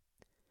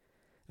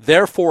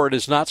 Therefore it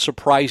is not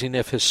surprising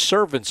if his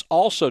servants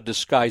also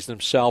disguise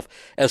themselves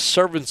as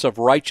servants of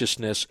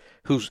righteousness,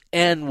 whose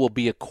end will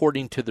be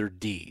according to their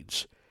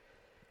deeds."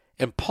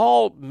 And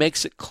Paul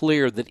makes it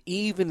clear that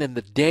even in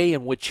the day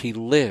in which he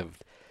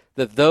lived,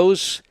 that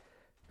those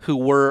who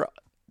were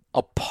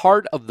a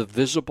part of the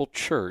visible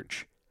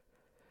church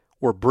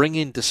were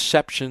bringing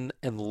deception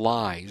and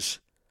lies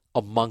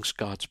amongst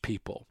God's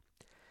people.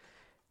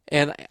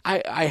 And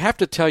I have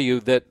to tell you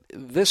that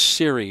this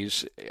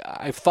series,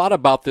 I've thought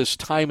about this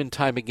time and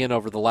time again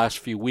over the last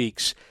few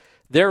weeks.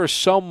 There is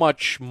so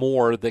much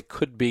more that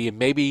could be and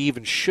maybe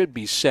even should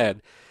be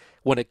said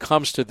when it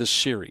comes to this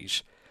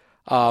series.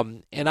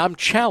 And I'm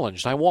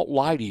challenged, I won't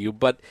lie to you,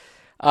 but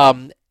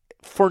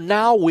for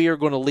now we are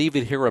going to leave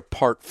it here at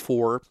part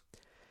 4.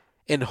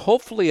 And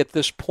hopefully at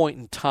this point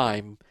in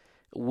time,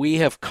 we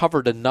have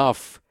covered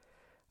enough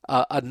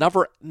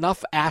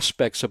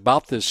aspects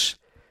about this,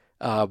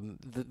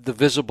 the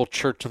visible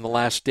church in the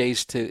last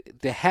days to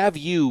have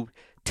you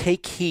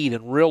take heed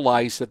and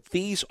realize that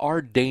these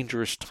are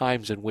dangerous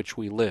times in which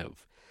we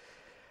live.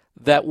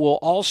 That will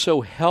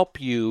also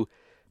help you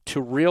to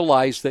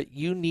realize that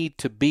you need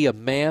to be a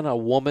man, a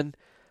woman,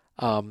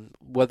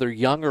 whether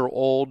young or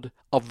old,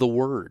 of the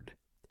Word.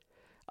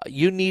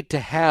 You need to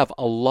have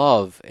a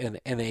love and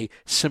a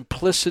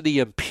simplicity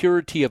and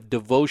purity of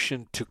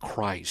devotion to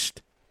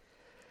Christ.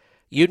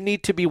 You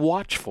need to be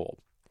watchful,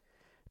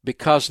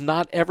 because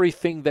not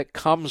everything that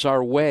comes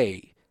our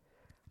way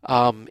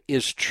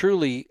is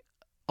truly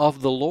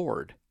of the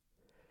Lord.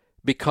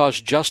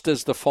 Because just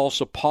as the false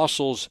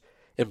apostles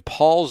in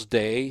Paul's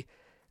day,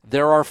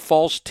 there are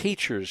false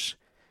teachers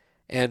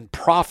and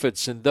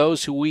prophets and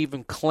those who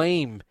even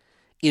claim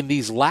in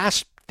these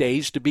last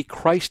days to be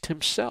Christ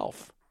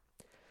himself.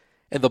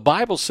 And the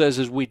Bible says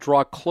as we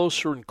draw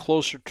closer and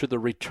closer to the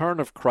return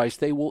of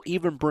Christ, they will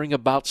even bring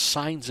about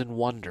signs and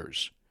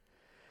wonders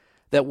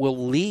that will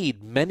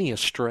lead many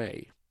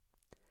astray.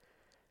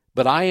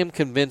 But I am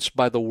convinced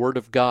by the Word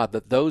of God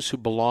that those who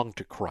belong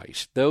to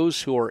Christ,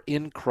 those who are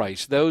in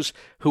Christ, those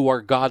who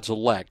are God's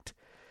elect,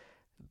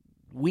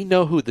 we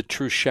know who the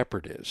true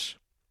shepherd is.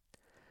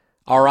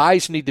 Our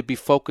eyes need to be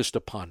focused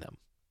upon him.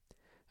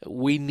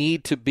 We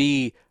need to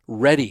be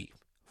ready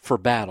for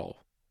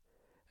battle.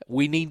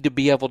 We need to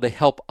be able to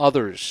help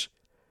others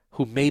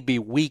who may be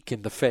weak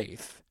in the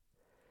faith.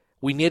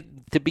 We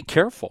need to be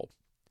careful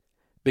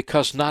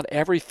because not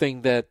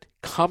everything that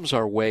comes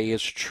our way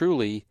is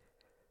truly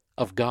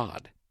of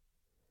God.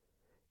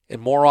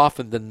 And more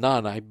often than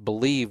none, I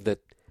believe that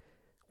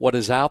what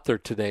is out there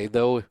today,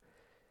 though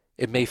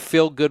it may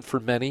feel good for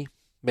many,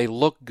 may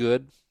look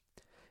good,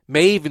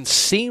 may even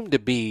seem to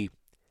be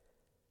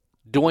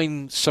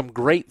doing some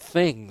great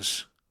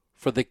things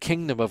for the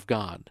kingdom of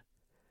God.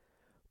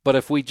 But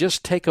if we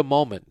just take a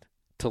moment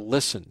to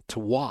listen, to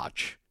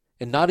watch,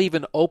 and not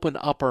even open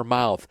up our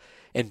mouth,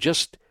 and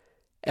just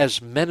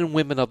as men and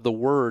women of the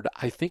Word,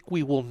 I think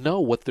we will know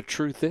what the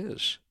truth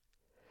is.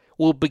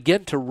 We'll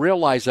begin to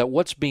realize that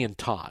what's being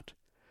taught,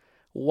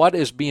 what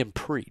is being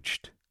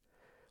preached,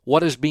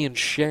 what is being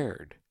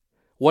shared,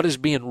 what is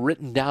being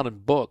written down in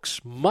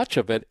books, much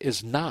of it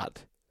is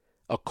not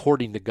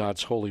according to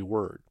God's holy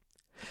word.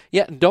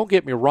 Yet, and don't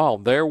get me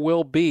wrong, there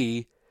will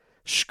be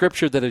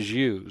Scripture that is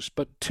used,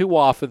 but too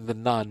often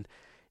than none,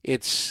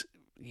 it's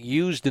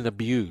used and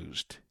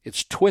abused.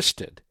 It's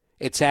twisted.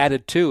 It's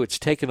added to. It's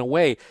taken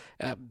away.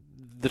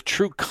 The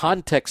true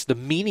context, the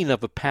meaning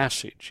of a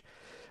passage.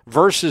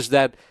 Verses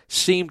that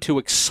seem to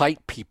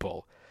excite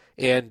people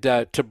and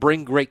to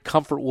bring great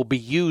comfort will be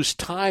used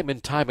time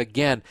and time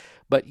again,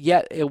 but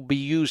yet it will be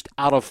used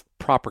out of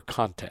proper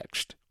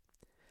context.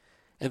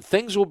 And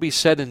things will be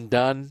said and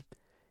done,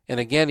 and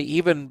again,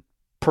 even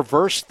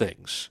perverse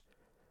things,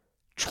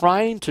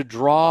 trying to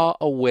draw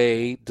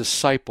away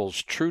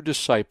disciples, true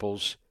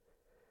disciples,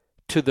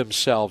 to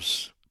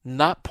themselves,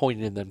 not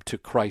pointing them to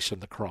Christ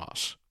and the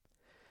cross.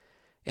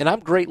 And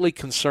I'm greatly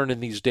concerned in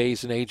these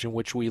days and age in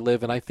which we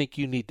live, and I think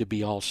you need to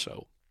be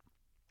also.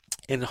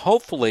 And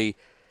hopefully,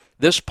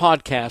 this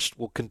podcast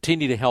will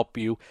continue to help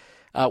you.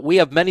 We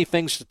have many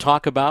things to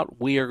talk about.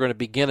 We are going to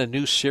begin a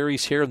new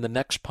series here in the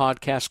next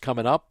podcast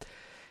coming up,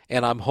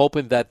 and I'm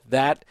hoping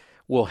that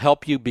will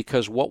help you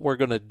because what we're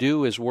going to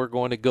do is we're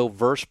going to go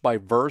verse by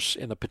verse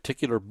in a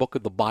particular book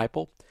of the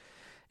Bible,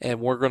 and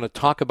we're going to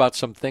talk about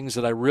some things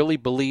that I really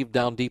believe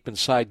down deep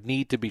inside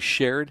need to be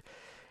shared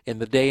in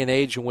the day and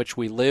age in which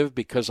we live,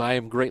 because I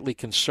am greatly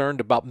concerned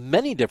about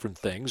many different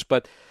things.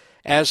 But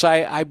as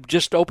I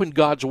just opened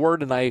God's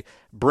Word and I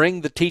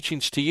bring the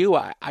teachings to you,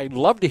 I'd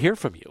love to hear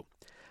from you.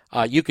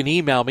 You can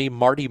email me,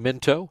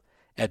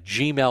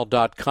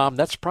 martyminto@gmail.com.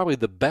 That's probably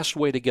the best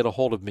way to get a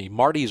hold of me.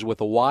 Marty is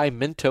with a Y,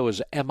 Minto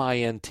is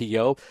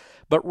M-I-N-T-O.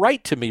 But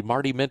write to me,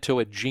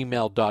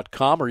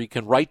 martyminto@gmail.com, or you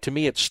can write to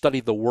me at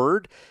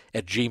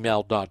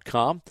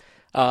studytheword@gmail.com.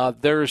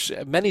 There's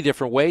many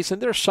different ways,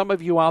 and there's some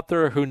of you out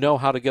there who know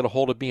how to get a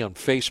hold of me on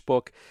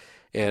Facebook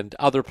and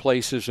other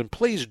places, and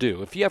please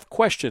do. If you have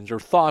questions or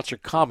thoughts or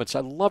comments,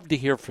 I'd love to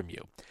hear from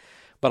you.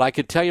 But I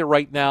can tell you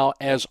right now,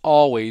 as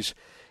always,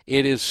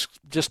 it is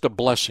just a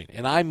blessing,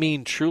 and I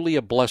mean truly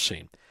a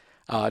blessing,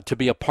 to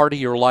be a part of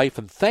your life,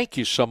 and thank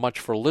you so much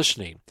for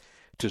listening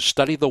to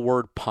Study the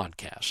Word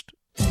podcast.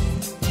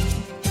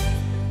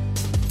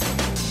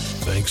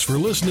 Thanks for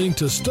listening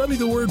to Study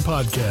the Word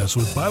podcast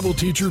with Bible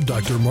teacher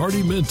Dr.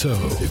 Marty Minto.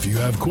 If you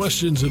have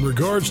questions in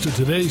regards to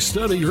today's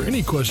study or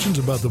any questions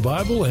about the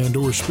Bible and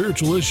or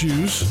spiritual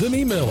issues, then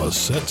email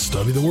us at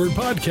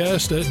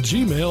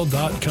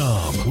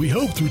studythewordpodcast@gmail.com. We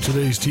hope through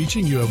today's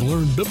teaching you have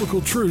learned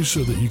biblical truths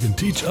so that you can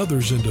teach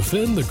others and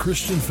defend the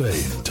Christian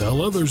faith.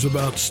 Tell others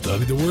about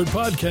Study the Word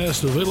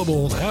podcast,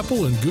 available on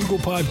Apple and Google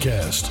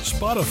Podcasts,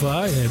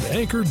 Spotify, and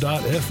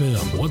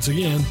Anchor.fm. Once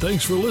again,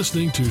 thanks for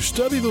listening to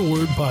Study the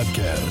Word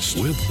podcast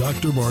with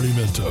Dr. Marty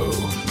Minto.